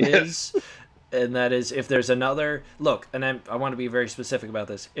Kingdom Yes. is, and that is if there's another look, and I want to be very specific about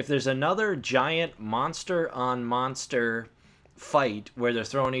this. If there's another giant monster on monster fight where they're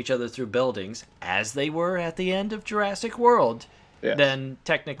throwing each other through buildings, as they were at the end of Jurassic World, Yes. then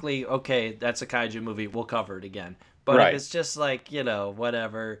technically, okay, that's a kaiju movie. We'll cover it again. But if Right. it's just like,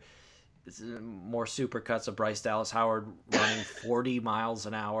 whatever, more supercuts of Bryce Dallas Howard running 40 miles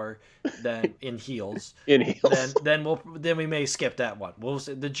an hour then in heels, In then heels. then we may skip that one.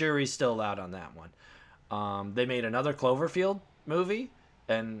 The jury's still out on that one. They made another Cloverfield movie,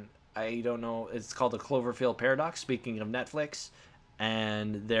 and I don't know. It's called the Cloverfield Paradox. Speaking of Netflix,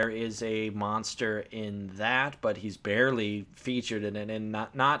 and there is a monster in that, but he's barely featured in it, and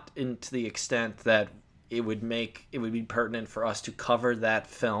not to the extent that it would be pertinent for us to cover that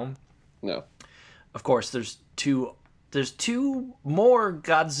film. No. Of course, there's two more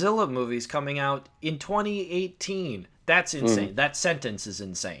Godzilla movies coming out in 2018. That's Mm. insane. That sentence is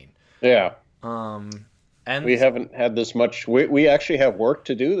insane. Yeah. We And haven't had this much. We actually have work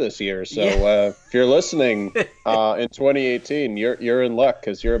to do this year. So yeah, if you're listening in 2018, you're in luck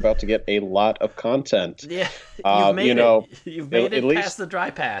because you're about to get a lot of content. yeah, you've Uh, you made it. know, You've made at it past least the dry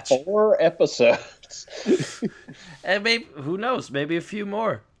patch. 4 episodes. And maybe, who knows? Maybe a few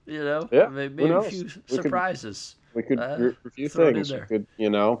more. Yeah, who maybe a knows? few surprises We could review thrown in things. We there. could,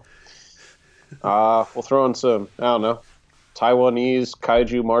 we'll throw in some, I don't know, Taiwanese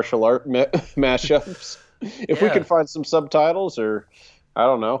kaiju martial art mashups. If we Yeah, could find some subtitles, or I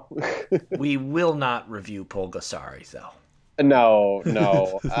don't know. we will not review Pulgasari, though. No,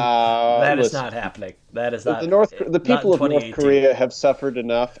 no. That is Listen, not happening. That is the not people in of North 2018. Korea have suffered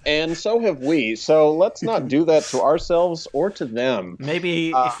enough, and so have we. So let's not do that to ourselves or to them.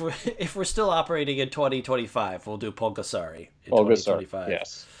 Maybe Uh, if we're still operating in 2025, we'll do Pulgasari in Olga, sorry. 2025.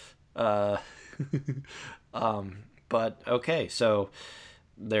 Yes. Uh, but okay, so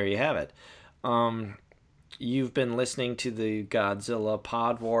there you have it. You've been listening to the Godzilla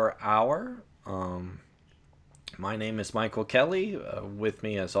Pod War Hour. My name is Michael Kelly. With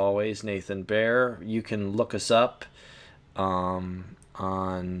me, as always, Nathan Bear. You can look us up on.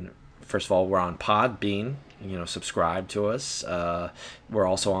 First of all, we're on Podbean. Subscribe to us. We're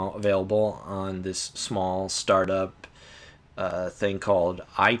also available on this small startup thing called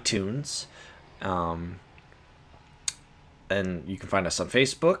iTunes. And you can find us on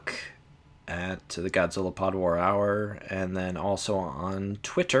Facebook at the Godzilla Pod War Hour, and then also on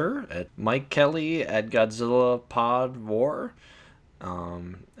Twitter at Mike Kelly at Godzilla Pod War.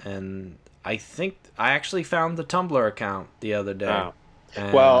 And I think I actually found the Tumblr account the other day, Oh.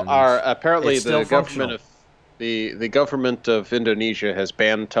 Well, and our apparently it's still functional. The government of Indonesia has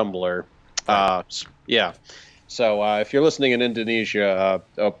banned Tumblr. Right. Yeah. So if you're listening in Indonesia,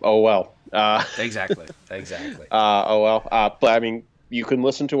 oh well. Exactly. Exactly. Oh well. But I mean, you can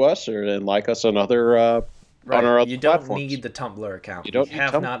listen to us and like us on on Right. our other You don't platforms. need the Tumblr account. You We don't need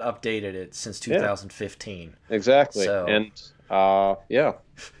have Tumblr. not updated it since Yeah, 2015. exactly. So And yeah.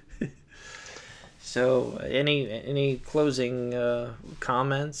 So, any closing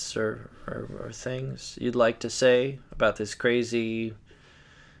comments or things you'd like to say about this crazy,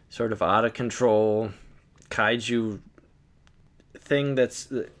 sort of out of control kaiju thing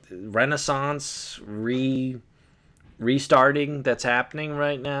that's Renaissance restarting that's happening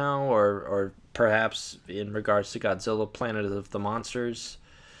right now, or perhaps in regards to Godzilla, Planet of the Monsters,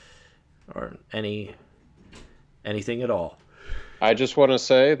 or anything at all? I just want to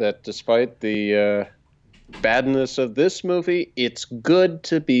say that despite the badness of this movie, it's good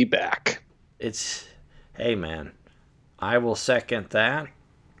to be back. Hey man, I will second that.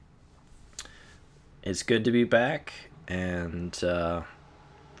 It's good to be back, and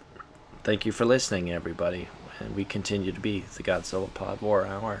thank you for listening, everybody. And we continue to be the Godzilla Pod War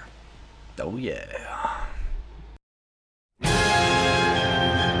Hour. Oh yeah.